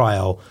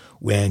trial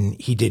when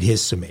he did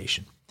his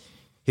summation.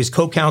 His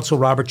co-counsel,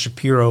 Robert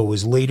Shapiro,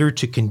 was later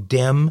to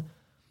condemn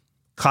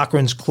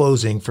Cochran's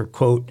closing for,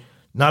 quote,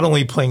 not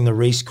only playing the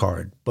race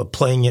card, but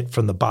playing it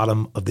from the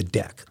bottom of the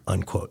deck,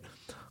 unquote.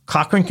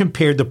 Cochran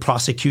compared the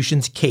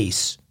prosecution's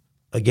case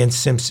against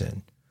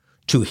Simpson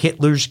to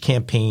Hitler's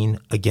campaign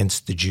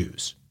against the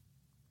Jews.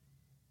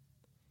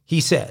 He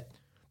said,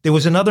 there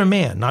was another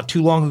man not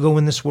too long ago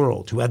in this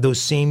world who had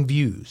those same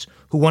views,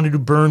 who wanted to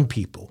burn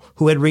people,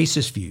 who had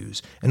racist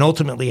views, and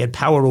ultimately had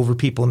power over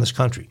people in this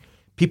country.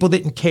 People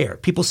didn't care.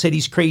 People said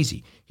he's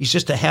crazy. He's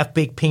just a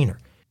half-baked painter.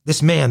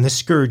 This man, this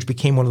scourge,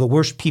 became one of the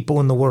worst people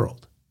in the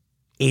world,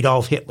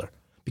 Adolf Hitler,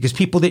 because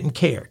people didn't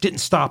care, didn't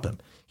stop him.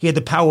 He had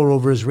the power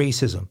over his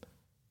racism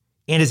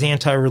and his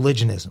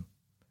anti-religionism.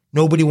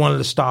 Nobody wanted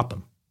to stop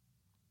him.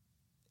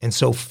 And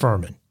so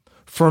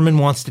Fuhrman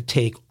wants to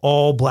take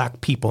all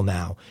black people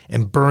now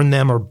and burn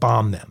them or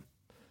bomb them.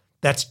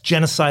 That's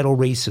genocidal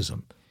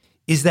racism.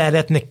 Is that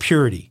ethnic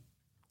purity?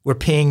 We're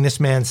paying this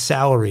man's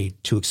salary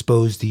to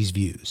expose these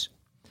views.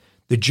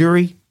 The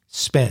jury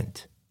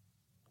spent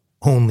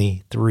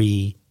only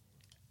 3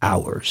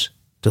 hours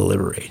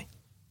deliberating.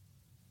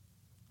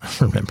 I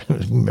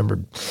remember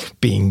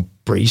being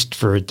braced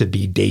for it to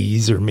be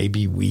days or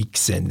maybe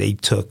weeks, and they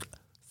took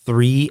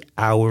 3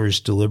 hours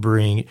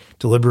deliberating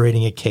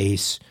a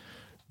case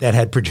that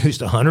had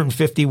produced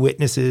 150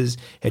 witnesses,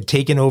 had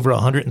taken over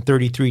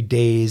 133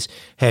 days,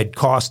 had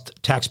cost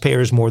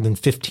taxpayers more than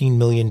 $15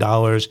 million,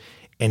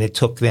 and it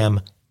took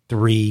them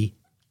 3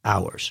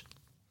 hours.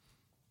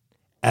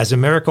 As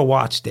America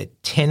watched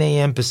at 10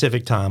 a.m.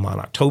 Pacific time on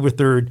October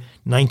 3rd,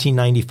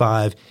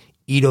 1995,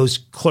 Ito's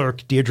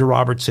clerk, Deirdre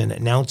Robertson,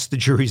 announced the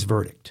jury's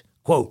verdict.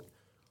 Quote,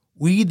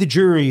 we, the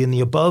jury, in the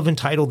above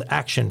entitled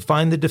action,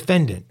 find the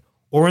defendant,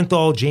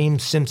 Orenthal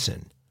James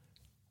Simpson,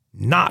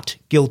 not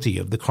guilty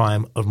of the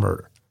crime of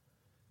murder.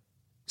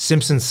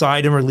 Simpson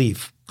sighed in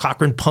relief.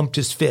 Cochran pumped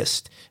his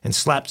fist and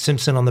slapped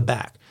Simpson on the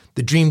back.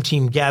 The dream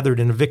team gathered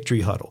in a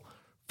victory huddle.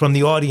 From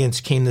the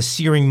audience came the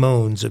searing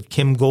moans of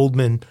Kim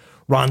Goldman,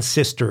 Ron's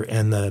sister,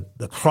 and the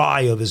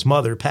cry of his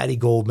mother, Patty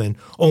Goldman,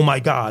 oh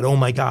my God, oh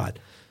my God.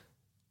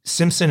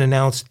 Simpson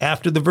announced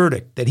after the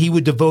verdict that he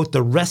would devote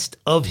the rest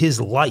of his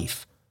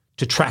life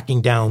to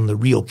tracking down the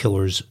real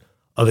killers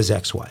of his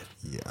ex-wife.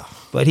 Yeah.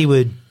 But he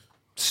would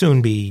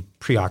soon be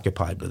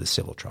preoccupied with a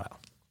civil trial.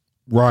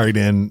 Right.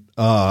 And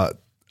I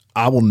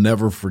will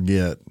never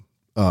forget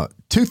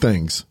two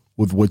things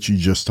with what you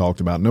just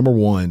talked about. Number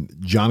one,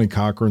 Johnnie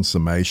Cochran's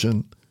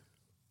summation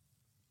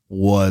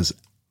was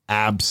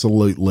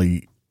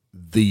absolutely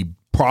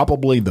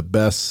probably the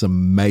best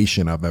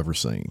summation I've ever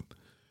seen.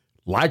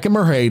 Like him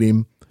or hate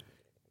him,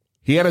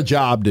 he had a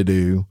job to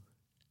do,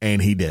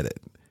 and he did it.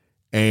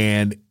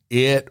 And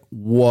it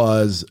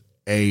was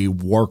a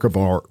work of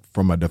art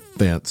from a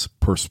defense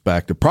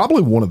perspective.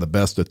 Probably one of the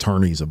best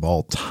attorneys of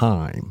all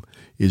time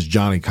is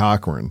Johnnie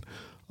Cochran.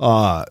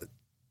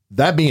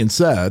 That being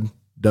said,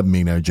 doesn't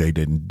mean OJ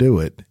didn't do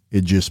it.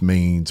 It just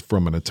means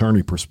from an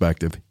attorney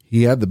perspective,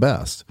 he had the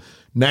best.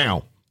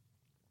 Now,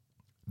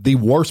 the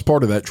worst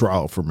part of that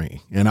trial for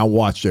me, and I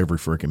watched every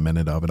freaking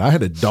minute of it, I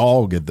had a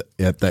dog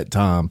at that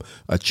time,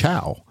 a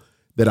chow,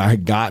 that I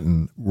had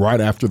gotten right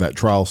after that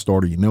trial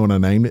started. You know what I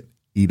named it?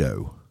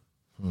 Ito.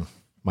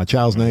 My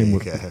child's name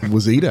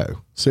was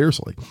Ito.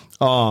 Seriously.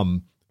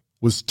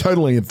 Was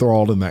totally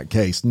enthralled in that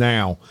case.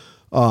 Now,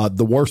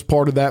 the worst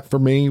part of that for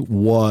me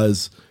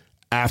was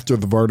after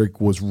the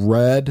verdict was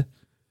read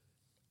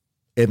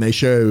and they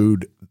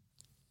showed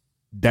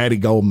Daddy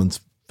Goldman's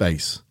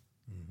face.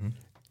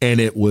 And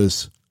it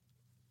was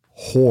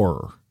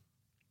horror.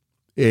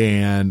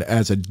 And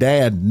as a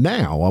dad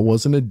now, I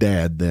wasn't a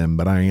dad then,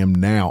 but I am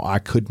now. I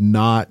could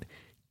not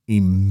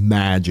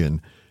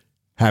imagine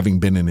having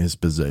been in his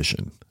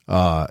position.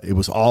 It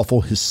was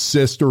awful. His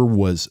sister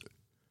was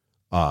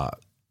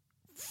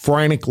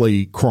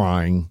frantically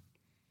crying,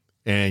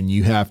 and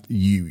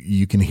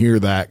you can hear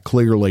that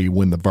clearly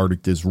when the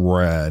verdict is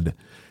read.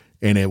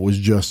 And it was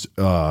just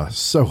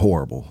so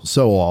horrible,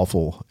 so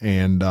awful.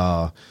 And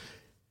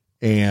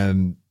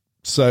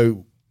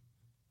so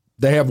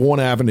they have one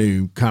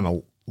avenue kind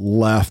of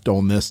left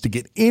on this to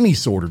get any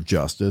sort of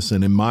justice.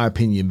 And in my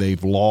opinion,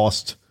 they've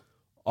lost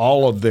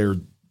all of their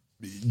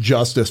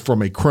justice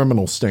from a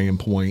criminal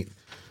standpoint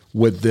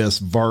with this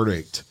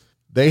verdict.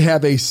 They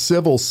have a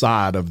civil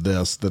side of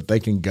this that they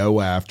can go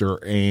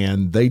after,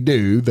 and they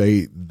do.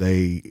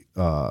 They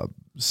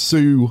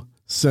sue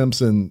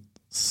Simpson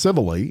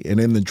civilly, and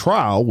in the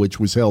trial, which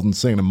was held in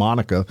Santa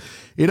Monica,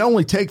 it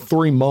only take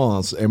 3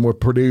 months and would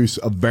produce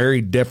a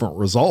very different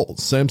result.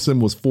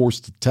 Simpson was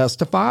forced to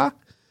testify,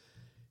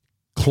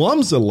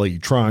 clumsily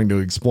trying to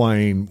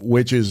explain,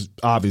 which is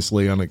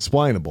obviously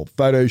unexplainable.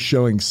 Photos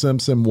showing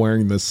Simpson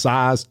wearing the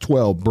size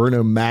 12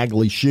 Bruno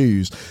Magli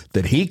shoes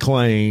that he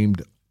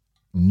claimed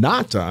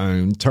not to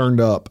own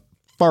turned up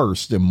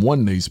first in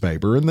one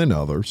newspaper and then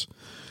others.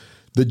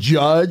 The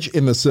judge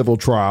in the civil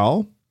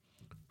trial,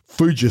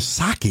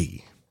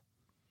 Horatio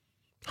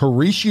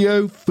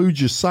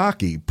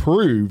Fujisaki,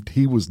 proved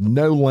he was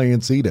no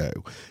Lance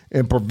Ito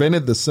and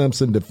prevented the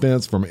Simpson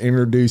defense from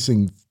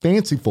introducing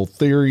fanciful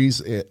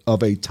theories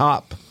of a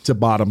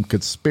top-to-bottom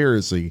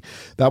conspiracy.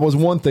 That was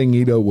one thing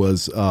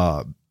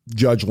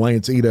Judge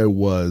Lance Ito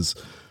was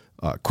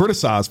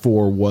criticized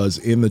for, was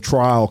in the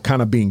trial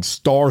kind of being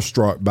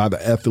starstruck by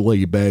the F.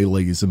 Lee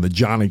Baileys and the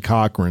Johnny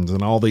Cochrans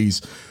and all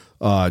these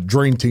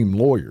Dream Team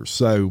lawyers.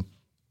 So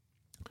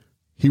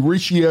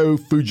Horatio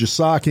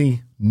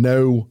Fujisaki,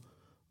 no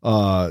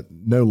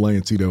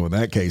Lance Ito in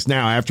that case.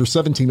 Now, after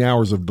 17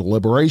 hours of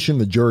deliberation,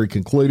 the jury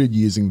concluded,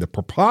 using the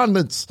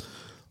preponderance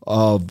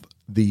of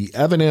the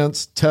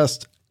evidence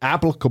test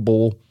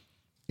applicable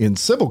in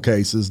civil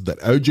cases, that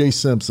O.J.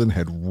 Simpson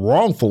had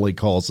wrongfully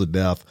caused the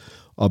death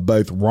of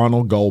both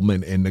Ronald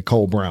Goldman and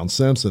Nicole Brown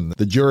Simpson.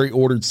 The jury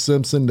ordered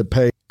Simpson to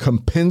pay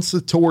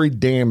compensatory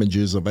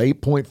damages of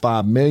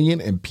 $8.5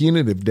 million and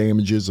punitive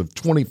damages of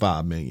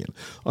 $25 million.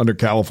 Under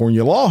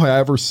California law,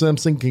 however,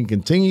 Simpson can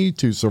continue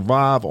to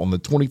survive on the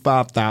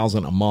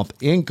 $25,000 a month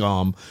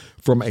income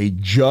from a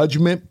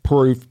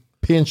judgment-proof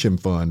pension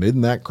fund.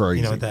 Isn't that crazy?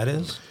 You know what that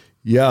is?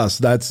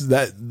 Yes,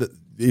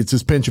 it's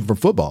his pension for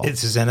football.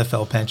 It's his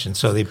NFL pension.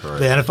 So the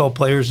NFL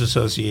Players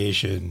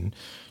Association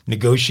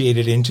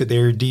negotiated into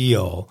their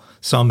deal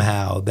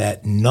somehow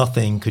that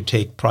nothing could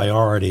take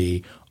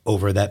priority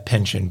over that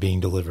pension being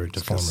delivered to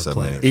former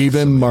players.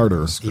 Even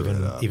murder.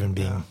 Even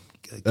being.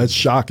 That's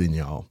shocking,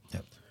 y'all.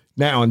 Yep.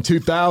 Now, in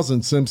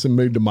 2000, Simpson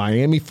moved to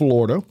Miami,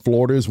 Florida.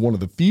 Florida is one of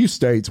the few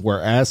states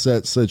where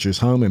assets such as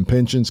home and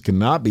pensions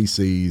cannot be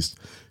seized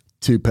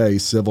to pay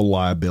civil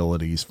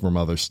liabilities from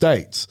other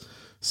states.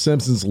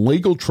 Simpson's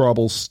legal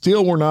troubles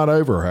still were not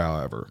over,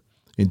 however.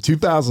 In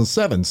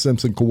 2007,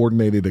 Simpson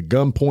coordinated a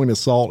gunpoint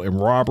assault and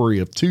robbery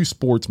of 2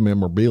 sports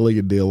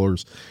memorabilia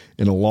dealers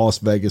in a Las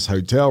Vegas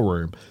hotel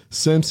room.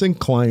 Simpson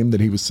claimed that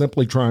he was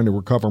simply trying to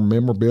recover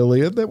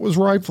memorabilia that was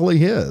rightfully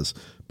his,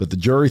 but the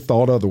jury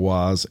thought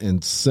otherwise,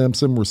 and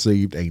Simpson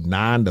received a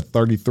 9 to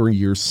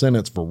 33-year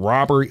sentence for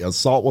robbery,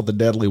 assault with a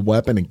deadly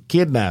weapon, and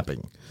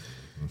kidnapping.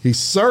 He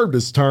served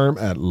his term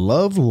at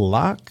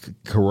Lovelock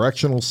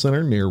Correctional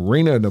Center near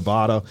Reno,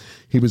 Nevada.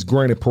 He was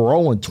granted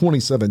parole in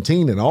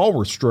 2017, and all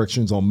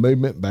restrictions on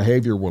movement and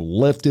behavior were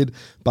lifted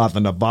by the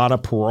Nevada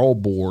Parole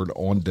Board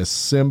on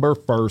December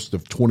 1st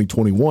of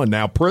 2021.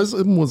 Now,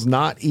 prison was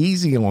not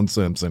easy on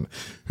Simpson,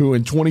 who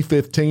in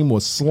 2015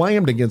 was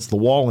slammed against the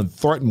wall and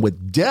threatened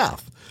with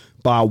death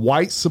by a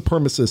white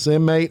supremacist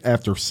inmate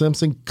after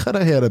Simpson cut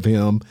ahead of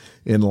him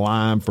in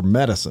line for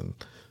medicine.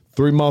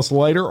 3 months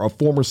later, a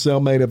former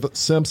cellmate of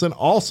Simpson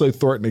also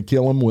threatened to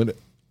kill him when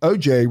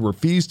O.J.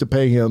 refused to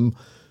pay him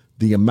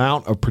the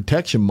amount of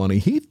protection money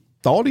he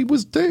thought he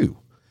was due.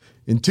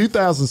 In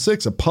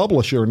 2006, a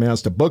publisher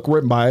announced a book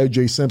written by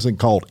O.J. Simpson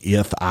called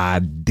If I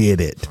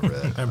Did It.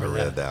 I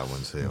read that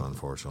one too,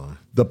 unfortunately.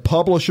 The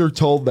publisher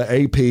told the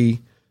AP,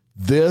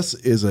 "This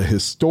is a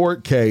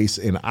historic case,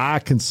 and I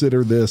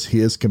consider this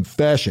his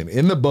confession."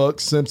 In the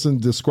book, Simpson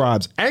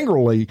describes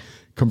angrily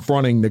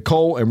confronting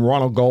Nicole and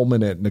Ronald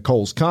Goldman at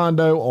Nicole's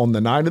condo on the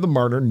night of the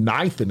murder,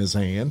 knife in his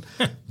hand.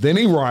 Then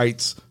he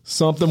writes,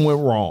 "Something went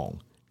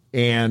wrong,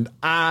 and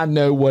I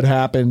know what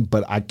happened,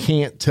 but I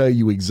can't tell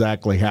you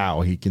exactly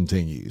how," he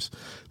continues.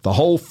 "The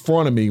whole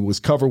front of me was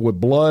covered with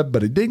blood,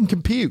 but it didn't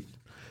compute.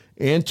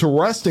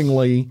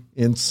 Interestingly,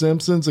 in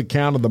Simpson's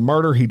account of the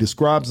murder, he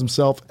describes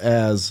himself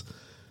as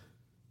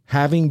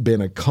having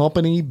been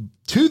accompanied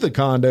to the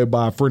condo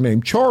by a friend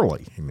named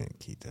Charlie, He meant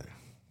keep that.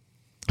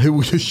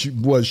 who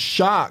was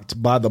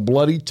shocked by the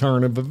bloody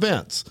turn of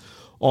events.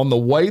 On the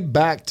way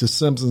back to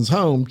Simpson's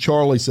home,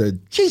 Charlie said,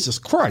 "Jesus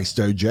Christ,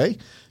 OJ,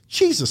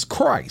 Jesus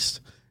Christ,"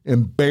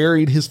 and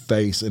buried his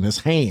face in his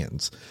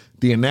hands.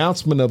 The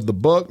announcement of the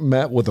book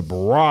met with a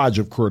barrage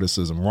of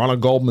criticism.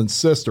 Ronald Goldman's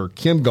sister,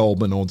 Kim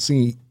Goldman, on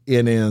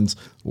CNN's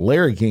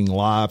Larry King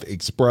Live,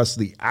 expressed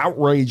the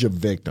outrage of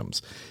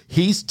victims.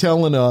 "He's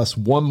telling us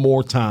one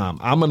more time,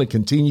 I'm going to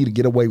continue to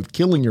get away with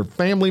killing your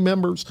family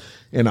members,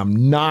 and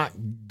I'm not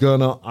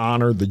going to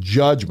honor the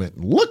judgment.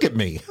 Look at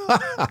me."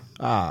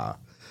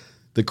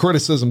 The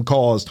criticism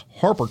caused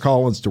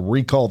HarperCollins to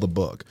recall the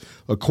book.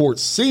 A court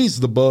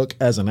seized the book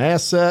as an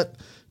asset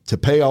to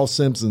pay off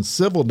Simpson's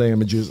civil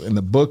damages, and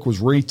the book was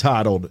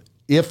retitled,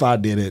 "If I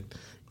Did It,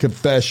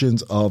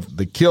 Confessions of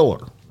the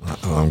Killer."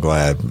 I'm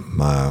glad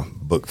my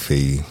book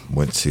fee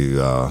went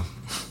to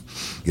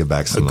get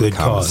back some of the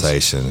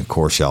conversation. Of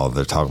course, y'all,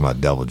 they're talking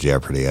about double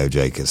jeopardy.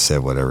 OJ could say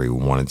whatever he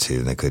wanted to,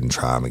 and they couldn't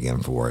try him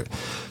again for it.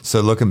 So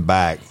looking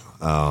back,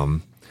 the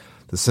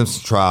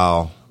Simpson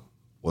trial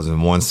was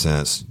in one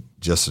sense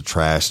just a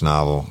trash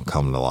novel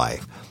come to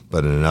life.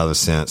 But in another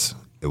sense,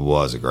 it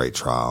was a great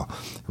trial.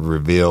 It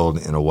revealed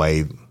in a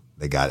way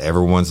that got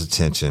everyone's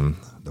attention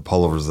the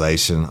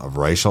polarization of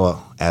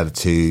racial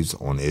attitudes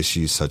on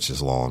issues such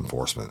as law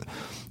enforcement.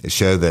 It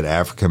showed that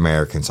African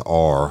Americans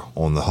are,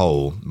 on the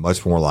whole,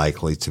 much more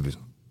likely to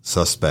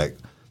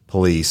suspect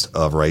police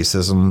of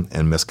racism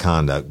and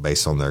misconduct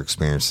based on their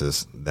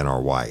experiences than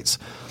are whites.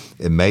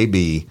 It may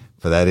be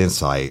for that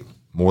insight,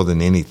 more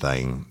than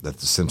anything, that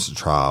the Simpson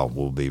trial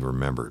will be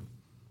remembered.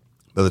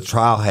 But the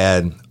trial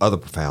had other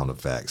profound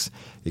effects.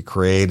 It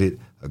created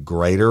a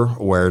greater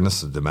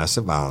awareness of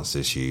domestic violence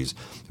issues.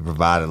 It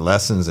provided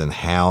lessons in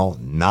how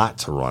not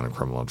to run a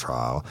criminal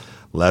trial,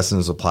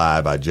 lessons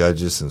applied by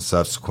judges in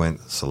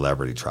subsequent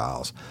celebrity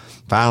trials.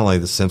 Finally,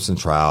 the Simpson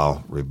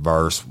trial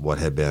reversed what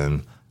had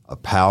been a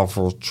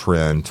powerful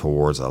trend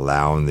towards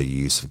allowing the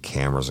use of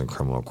cameras in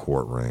criminal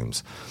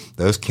courtrooms.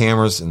 Those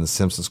cameras in the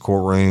Simpsons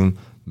courtroom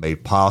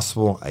made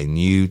possible a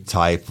new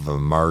type of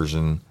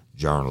immersion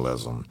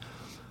journalism.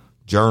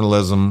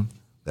 Journalism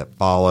that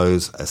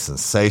follows a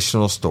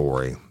sensational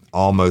story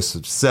almost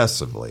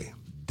obsessively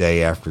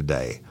day after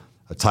day,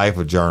 a type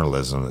of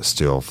journalism that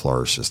still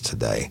flourishes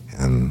today.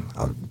 And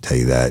I'll tell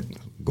you that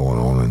going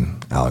on in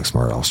Alex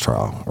Murdaugh's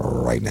trial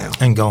right now.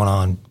 And going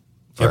on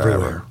Forever.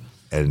 everywhere.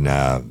 And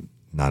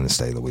not in the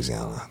state of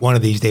Louisiana. One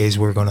of these days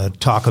we're going to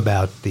talk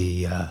about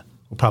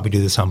we'll probably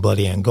do this on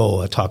Bloody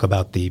Angola, talk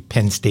about the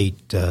Penn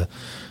State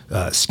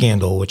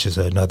scandal, which is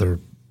another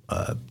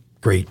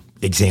great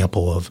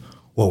example of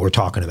what we're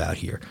talking about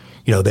here.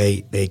 You know,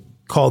 they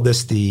call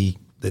this the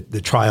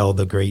trial,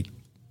 the great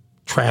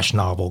trash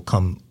novel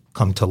come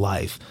to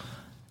life.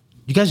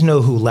 You guys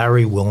know who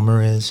Larry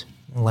Wilmer is?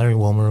 Larry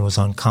Wilmer was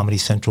on Comedy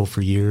Central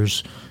for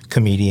years,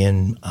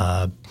 comedian,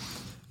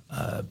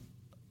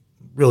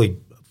 really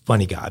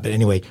funny guy. But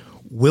anyway,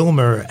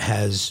 Wilmer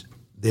has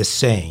this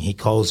saying. He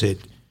calls it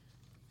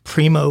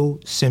Primo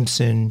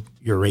Simpson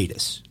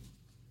Juratus.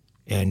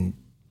 And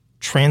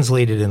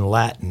translated in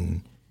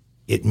Latin,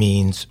 it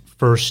means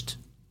first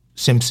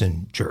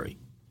Simpson jury.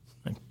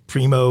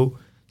 Primo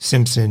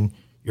Simpson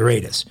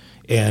Juratus.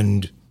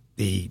 And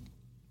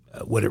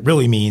what it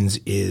really means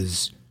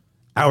is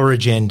our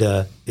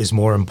agenda is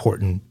more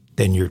important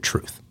than your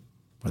truth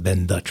or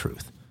than the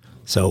truth.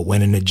 So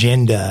when an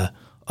agenda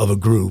of a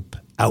group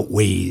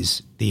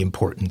outweighs the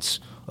importance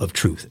of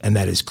truth, and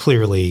that is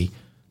clearly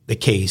the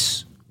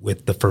case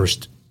with the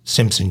first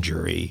Simpson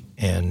jury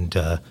and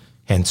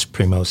hence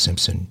Primo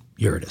Simpson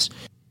Juratus.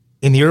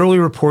 In the early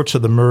reports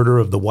of the murder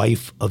of the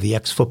wife of the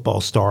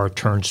ex-football star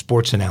turned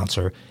sports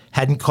announcer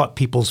hadn't caught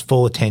people's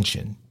full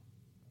attention.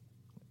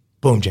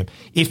 Boom, Jim.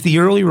 If the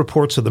early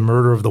reports of the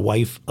murder of the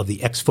wife of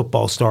the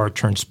ex-football star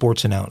turned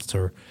sports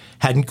announcer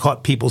hadn't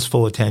caught people's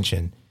full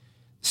attention,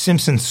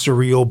 Simpson's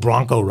surreal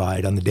Bronco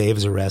ride on the day of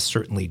his arrest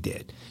certainly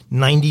did.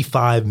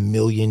 95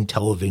 million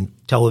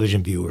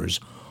television viewers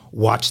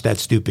watched that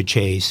stupid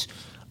chase.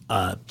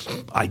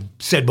 I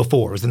said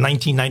before, it was the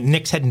 1990s.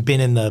 Knicks hadn't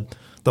been in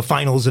the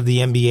finals of the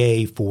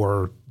NBA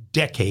for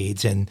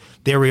decades, and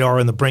there we are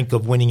on the brink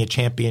of winning a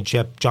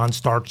championship. John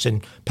Starks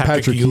and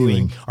Patrick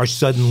Ewing are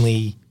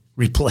suddenly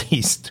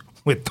replaced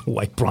with the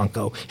white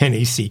Bronco and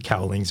AC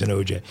Cowlings and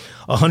OJ.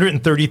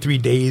 133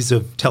 days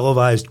of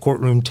televised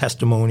courtroom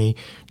testimony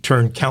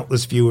turned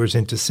countless viewers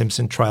into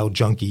Simpson trial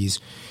junkies.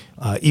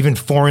 Even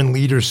foreign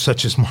leaders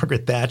such as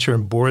Margaret Thatcher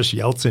and Boris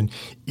Yeltsin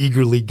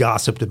eagerly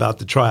gossiped about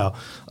the trial.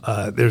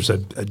 There's a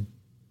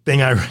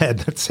thing I read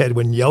that said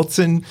when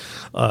Yeltsin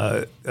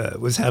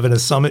was having a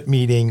summit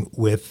meeting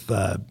with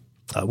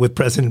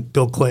President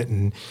Bill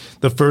Clinton,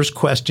 the first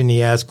question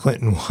he asked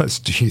Clinton was,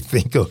 "Do you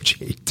think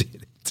OJ did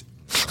it?"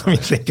 I mean,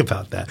 think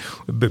about that.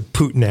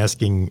 Putin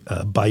asking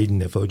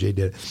Biden if OJ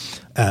did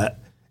it.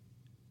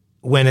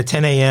 when at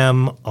 10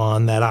 a.m.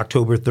 on that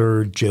October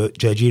 3rd,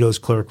 Judge Ito's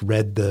clerk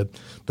read the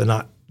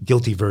not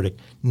guilty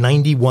verdict,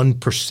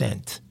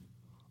 91%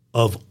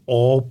 of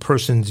all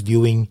persons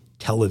viewing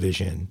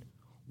television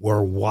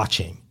were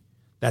watching.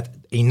 That's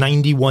a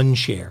 91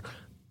 share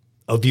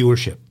of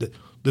viewership.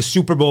 The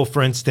Super Bowl,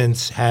 for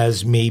instance,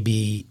 has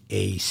maybe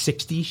a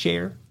 60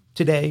 share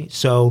today.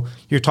 So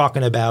you're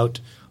talking about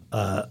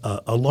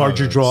a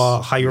larger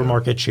draw, higher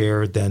market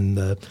share than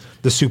the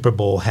Super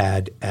Bowl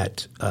had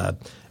at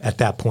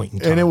that point in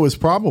time. And it was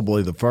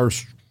probably the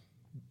first.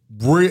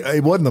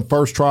 It wasn't the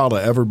first trial to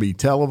ever be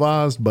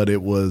televised, but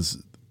it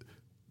was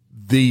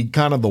the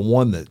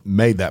one that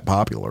made that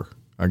popular,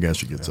 I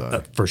guess you could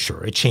say. For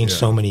sure. It changed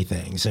so many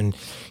things. And,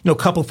 a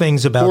couple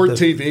things about Court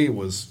TV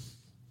was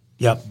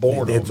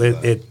born off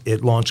that.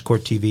 It launched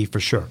Court TV for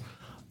sure.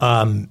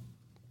 A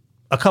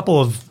couple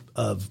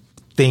of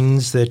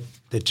things that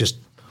just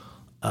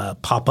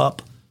pop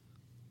up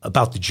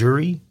about the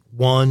jury.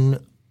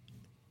 One,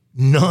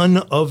 none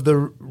of the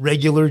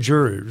regular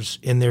jurors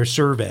in their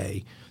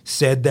survey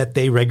said that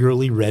they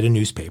regularly read a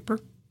newspaper.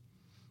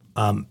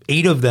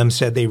 8 of them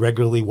said they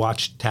regularly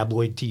watched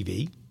tabloid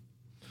TV.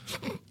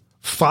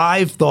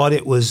 5 thought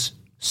it was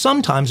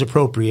sometimes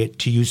appropriate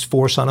to use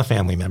force on a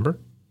family member.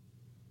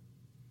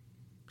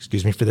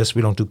 Excuse me for this,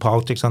 we don't do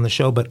politics on the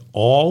show, but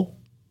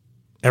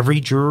every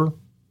juror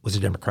was a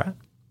Democrat.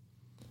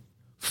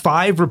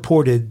 5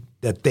 reported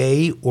that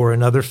they or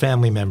another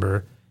family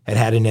member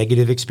had a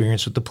negative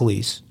experience with the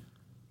police.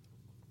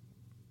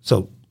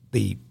 So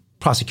the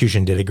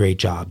prosecution did a great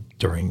job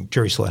during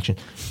jury selection.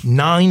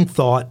 9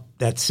 thought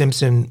that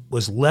Simpson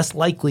was less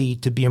likely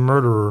to be a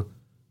murderer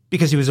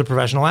because he was a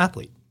professional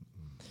athlete.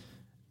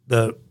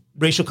 The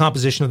racial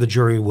composition of the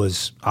jury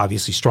was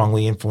obviously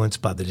strongly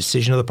influenced by the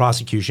decision of the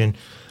prosecution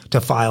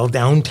to file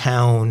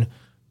downtown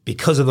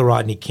because of the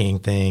Rodney King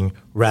thing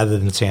rather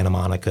than Santa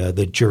Monica.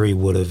 The jury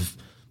would have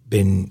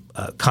been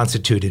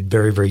constituted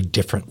very, very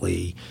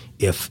differently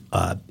if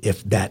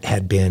that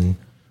had been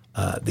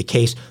the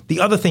case. The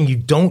other thing you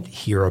don't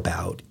hear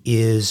about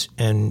is,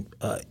 and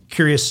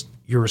curious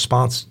your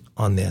response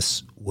on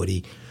this,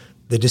 Woody,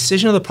 the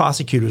decision of the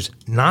prosecutors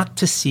not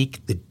to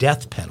seek the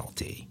death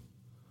penalty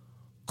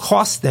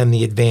cost them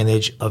the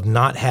advantage of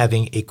not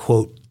having a,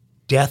 quote,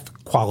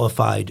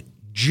 death-qualified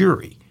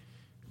jury.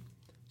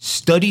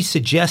 Studies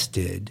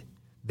suggested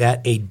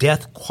that a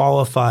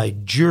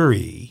death-qualified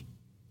jury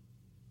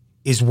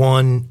is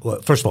one,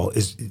 well, first of all,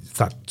 it's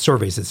not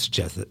surveys that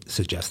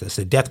suggest this.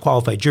 A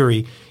death-qualified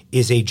jury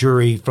is a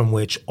jury from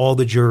which all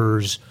the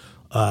jurors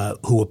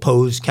who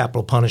oppose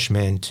capital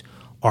punishment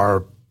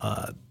are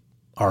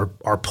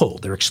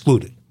pulled. They're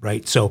excluded,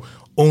 right? So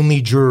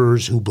only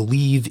jurors who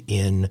believe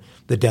in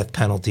the death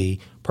penalty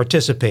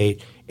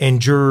participate,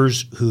 and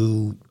jurors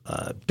who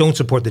don't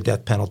support the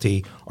death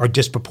penalty are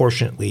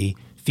disproportionately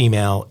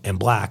female and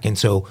black. And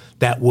so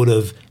that would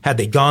have, had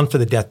they gone for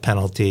the death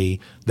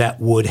penalty, that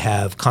would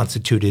have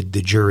constituted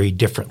the jury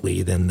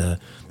differently than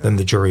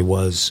the jury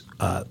was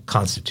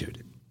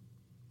constituted.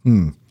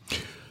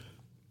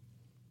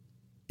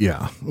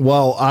 Yeah.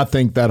 Well, I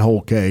think that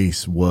whole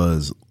case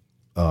was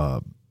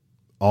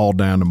all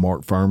down to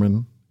Mark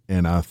Fuhrman.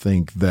 And I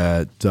think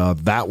that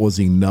that was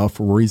enough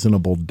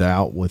reasonable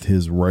doubt with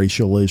his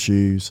racial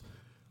issues.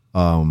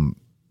 I'm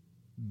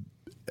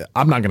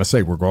not going to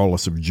say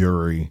regardless of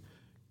jury.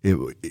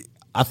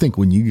 I think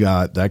when you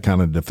got that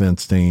kind of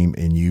defense team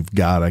and you've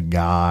got a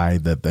guy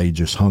that they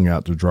just hung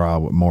out to dry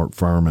with Mark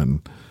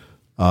Fuhrman,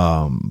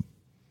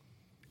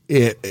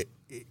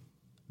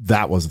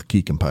 that was the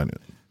key component.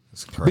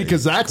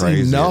 Because that's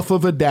enough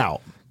of a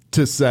doubt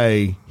to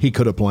say he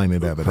could have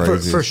planted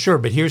evidence. For sure,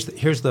 but here's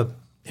the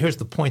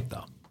point,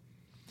 though.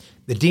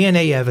 The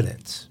DNA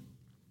evidence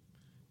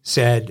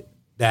said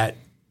that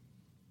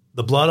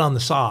the blood on the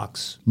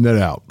socks no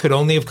doubt could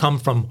only have come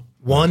from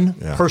one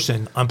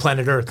person on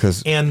planet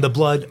Earth, and the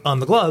blood on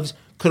the gloves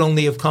could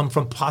only have come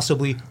from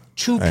possibly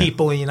 2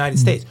 people in the United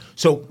States.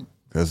 So,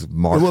 because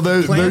Mark,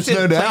 there's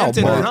no doubt.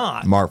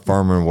 Mark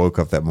Fuhrman woke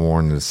up that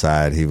morning and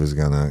decided he was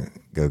going to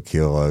go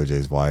kill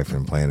OJ's wife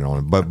and plan it on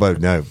him.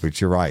 But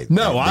you're right.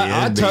 No,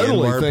 I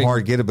totally think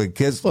part get it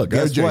because look,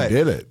 guess OJ what?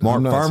 did it.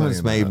 Mark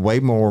Fuhrman's made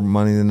way more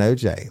money than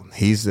OJ.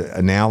 He's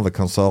now the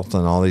consultant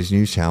on all these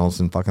news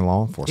channels and fucking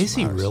law enforcement. Is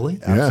he really?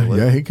 Absolutely.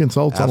 Yeah, he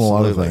consults on a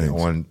lot of things.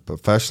 On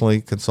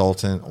professionally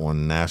consultant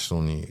on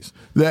national news.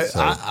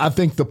 I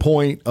think the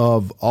point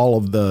of all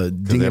of the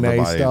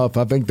DNA stuff,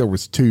 I think there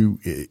was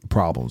 2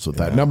 problems with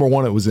that. Number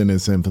one, it was in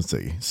its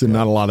infancy, so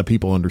not a lot of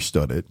people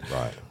understood it.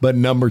 Right. But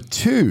number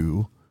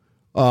 2,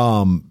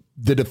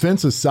 the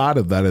defensive side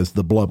of that is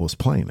the blood was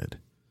planted.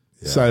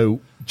 Yeah.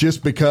 So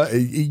just because,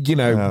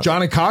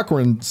 Johnny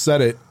Cochran said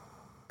it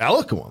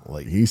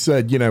eloquently. He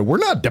said, we're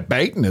not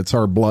debating it's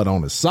her blood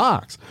on his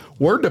socks.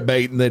 We're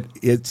debating that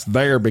it's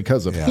there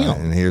because of him.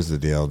 And here's the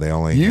deal.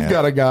 You've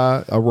got a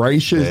guy, a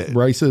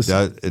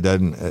racist. It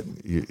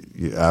doesn't,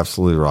 you're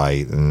absolutely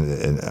right.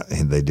 And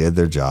they did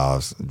their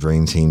jobs.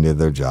 Dream Team did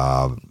their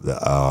job,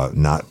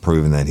 not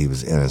proving that he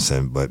was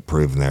innocent, but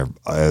proving there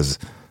as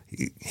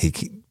he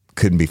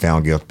couldn't be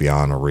found guilty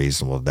beyond a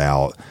reasonable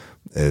doubt.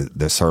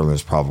 There certainly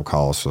was probable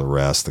cause for the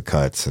arrest, the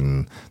cuts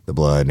and the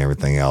blood and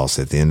everything else.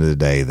 At the end of the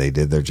day, they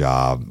did their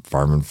job.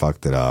 Furman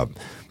fucked it up.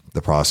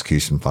 The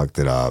prosecution fucked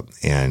it up,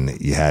 and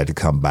you had to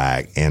come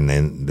back. And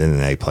then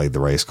they played the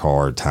race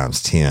card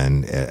times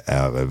 10.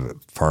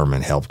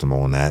 Furman helped them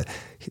on that.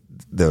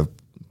 The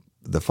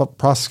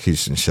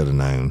prosecution should have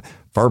known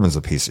Furman's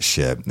a piece of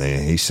shit.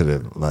 He should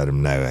have let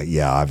him know,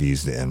 yeah, I've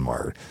used the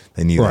N-word.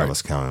 They knew that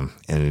was coming,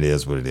 and it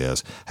is what it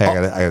is. Hey, I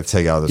got to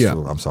tell you all this. Yeah.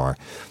 I'm sorry.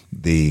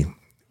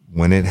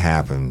 When it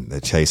happened,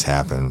 the chase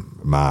happened,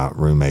 my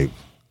roommate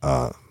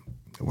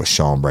was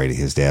Sean Brady.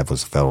 His dad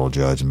was a federal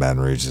judge in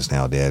Baton Rouge. He's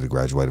now dead. He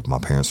graduated with my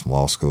parents from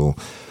law school.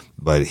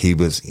 But he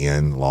was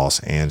in Los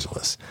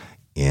Angeles.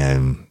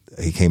 And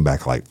he came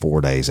back like 4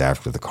 days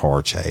after the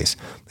car chase.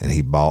 And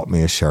he bought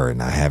me a shirt.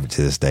 And I have it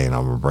to this day. And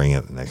I'm going to bring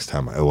it the next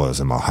time. It was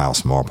in my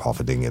house tomorrow if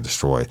it didn't get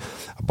destroyed.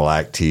 A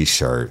black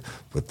T-shirt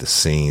with the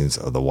scenes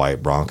of the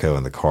white Bronco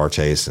in the car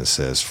chase. And it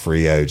says,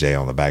 "Free OJ"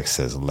 on the back. It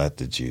says, "Let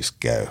the juice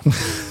go."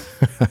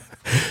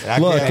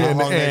 Look,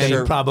 and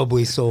he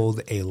probably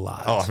sold a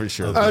lot. Oh, for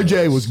sure.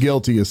 OJ was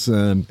guilty of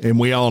sin, and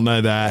we all know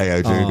that.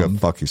 Hey, OJ, go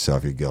fuck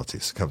yourself. You're guilty.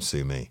 So come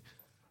sue me.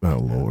 Oh,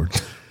 Lord.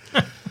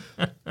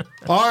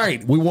 All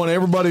right. We want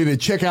everybody to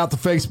check out the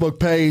Facebook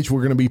page.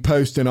 We're going to be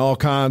posting all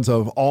kinds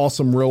of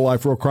awesome Real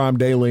Life, Real Crime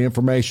Daily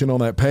information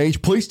on that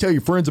page. Please tell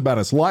your friends about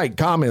us. Like,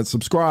 comment,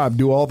 subscribe,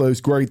 do all those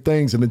great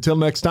things. And until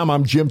next time,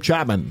 I'm Jim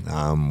Chapman.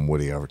 I'm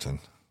Woody Overton.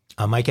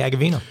 I'm Mike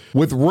Agavino.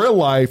 With Real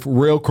Life,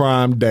 Real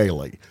Crime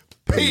Daily.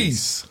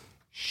 Peace.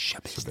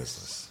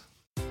 Business.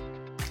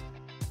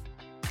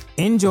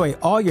 Enjoy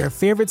all your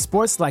favorite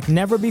sports like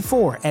never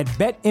before at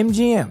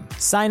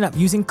BetMGM. Sign up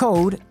using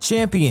code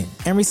CHAMPION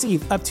and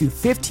receive up to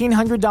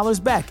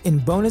 $1,500 back in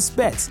bonus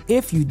bets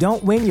if you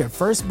don't win your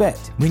first bet.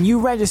 When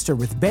you register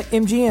with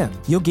BetMGM,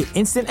 you'll get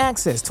instant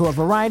access to a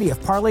variety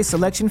of parlay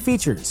selection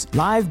features,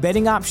 live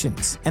betting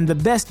options, and the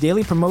best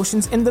daily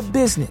promotions in the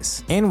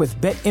business. And with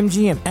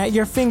BetMGM at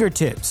your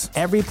fingertips,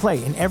 every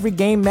play and every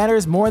game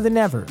matters more than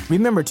ever.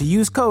 Remember to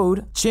use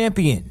code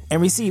CHAMPION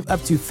and receive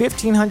up to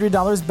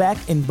 $1,500 back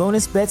in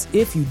bonus bets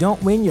if you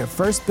don't win your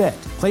first bet.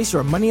 Place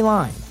your money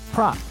line,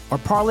 prop, or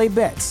parlay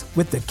bets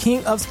with the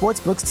king of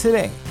sportsbooks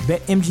today.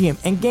 BetMGM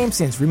and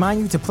GameSense remind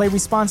you to play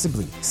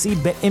responsibly. See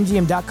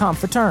BetMGM.com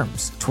for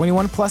terms.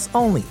 21 plus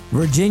only.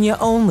 Virginia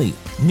only.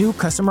 New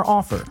customer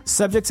offer.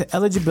 Subject to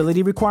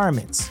eligibility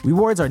requirements.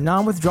 Rewards are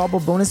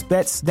non-withdrawable bonus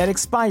bets that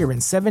expire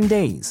in 7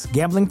 days.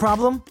 Gambling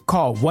problem?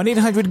 Call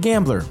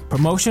 1-800-GAMBLER.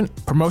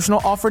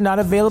 Promotional offer not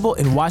available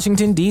in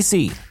Washington,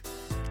 D.C.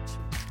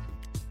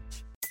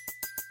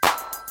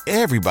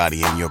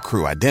 Everybody in your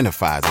crew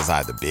identifies as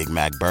either Big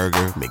Mac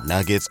Burger,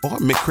 McNuggets, or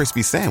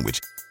McCrispy Sandwich.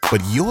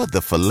 But you're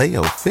the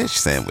Filet-O-Fish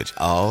Sandwich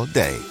all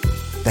day.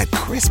 That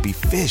crispy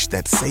fish,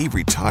 that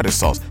savory tartar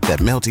sauce, that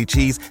melty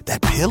cheese,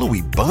 that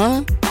pillowy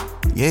bun.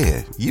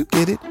 Yeah, you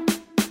get it.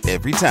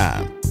 Every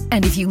time.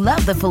 And if you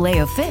love the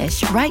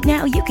Filet-O-Fish, right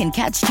now you can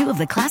catch two of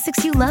the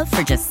classics you love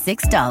for just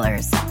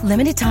 $6.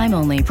 Limited time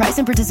only. Price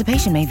and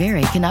participation may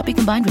vary. Cannot be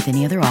combined with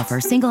any other offer.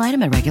 Single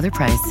item at regular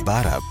price.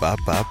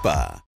 Ba-da-ba-ba-ba.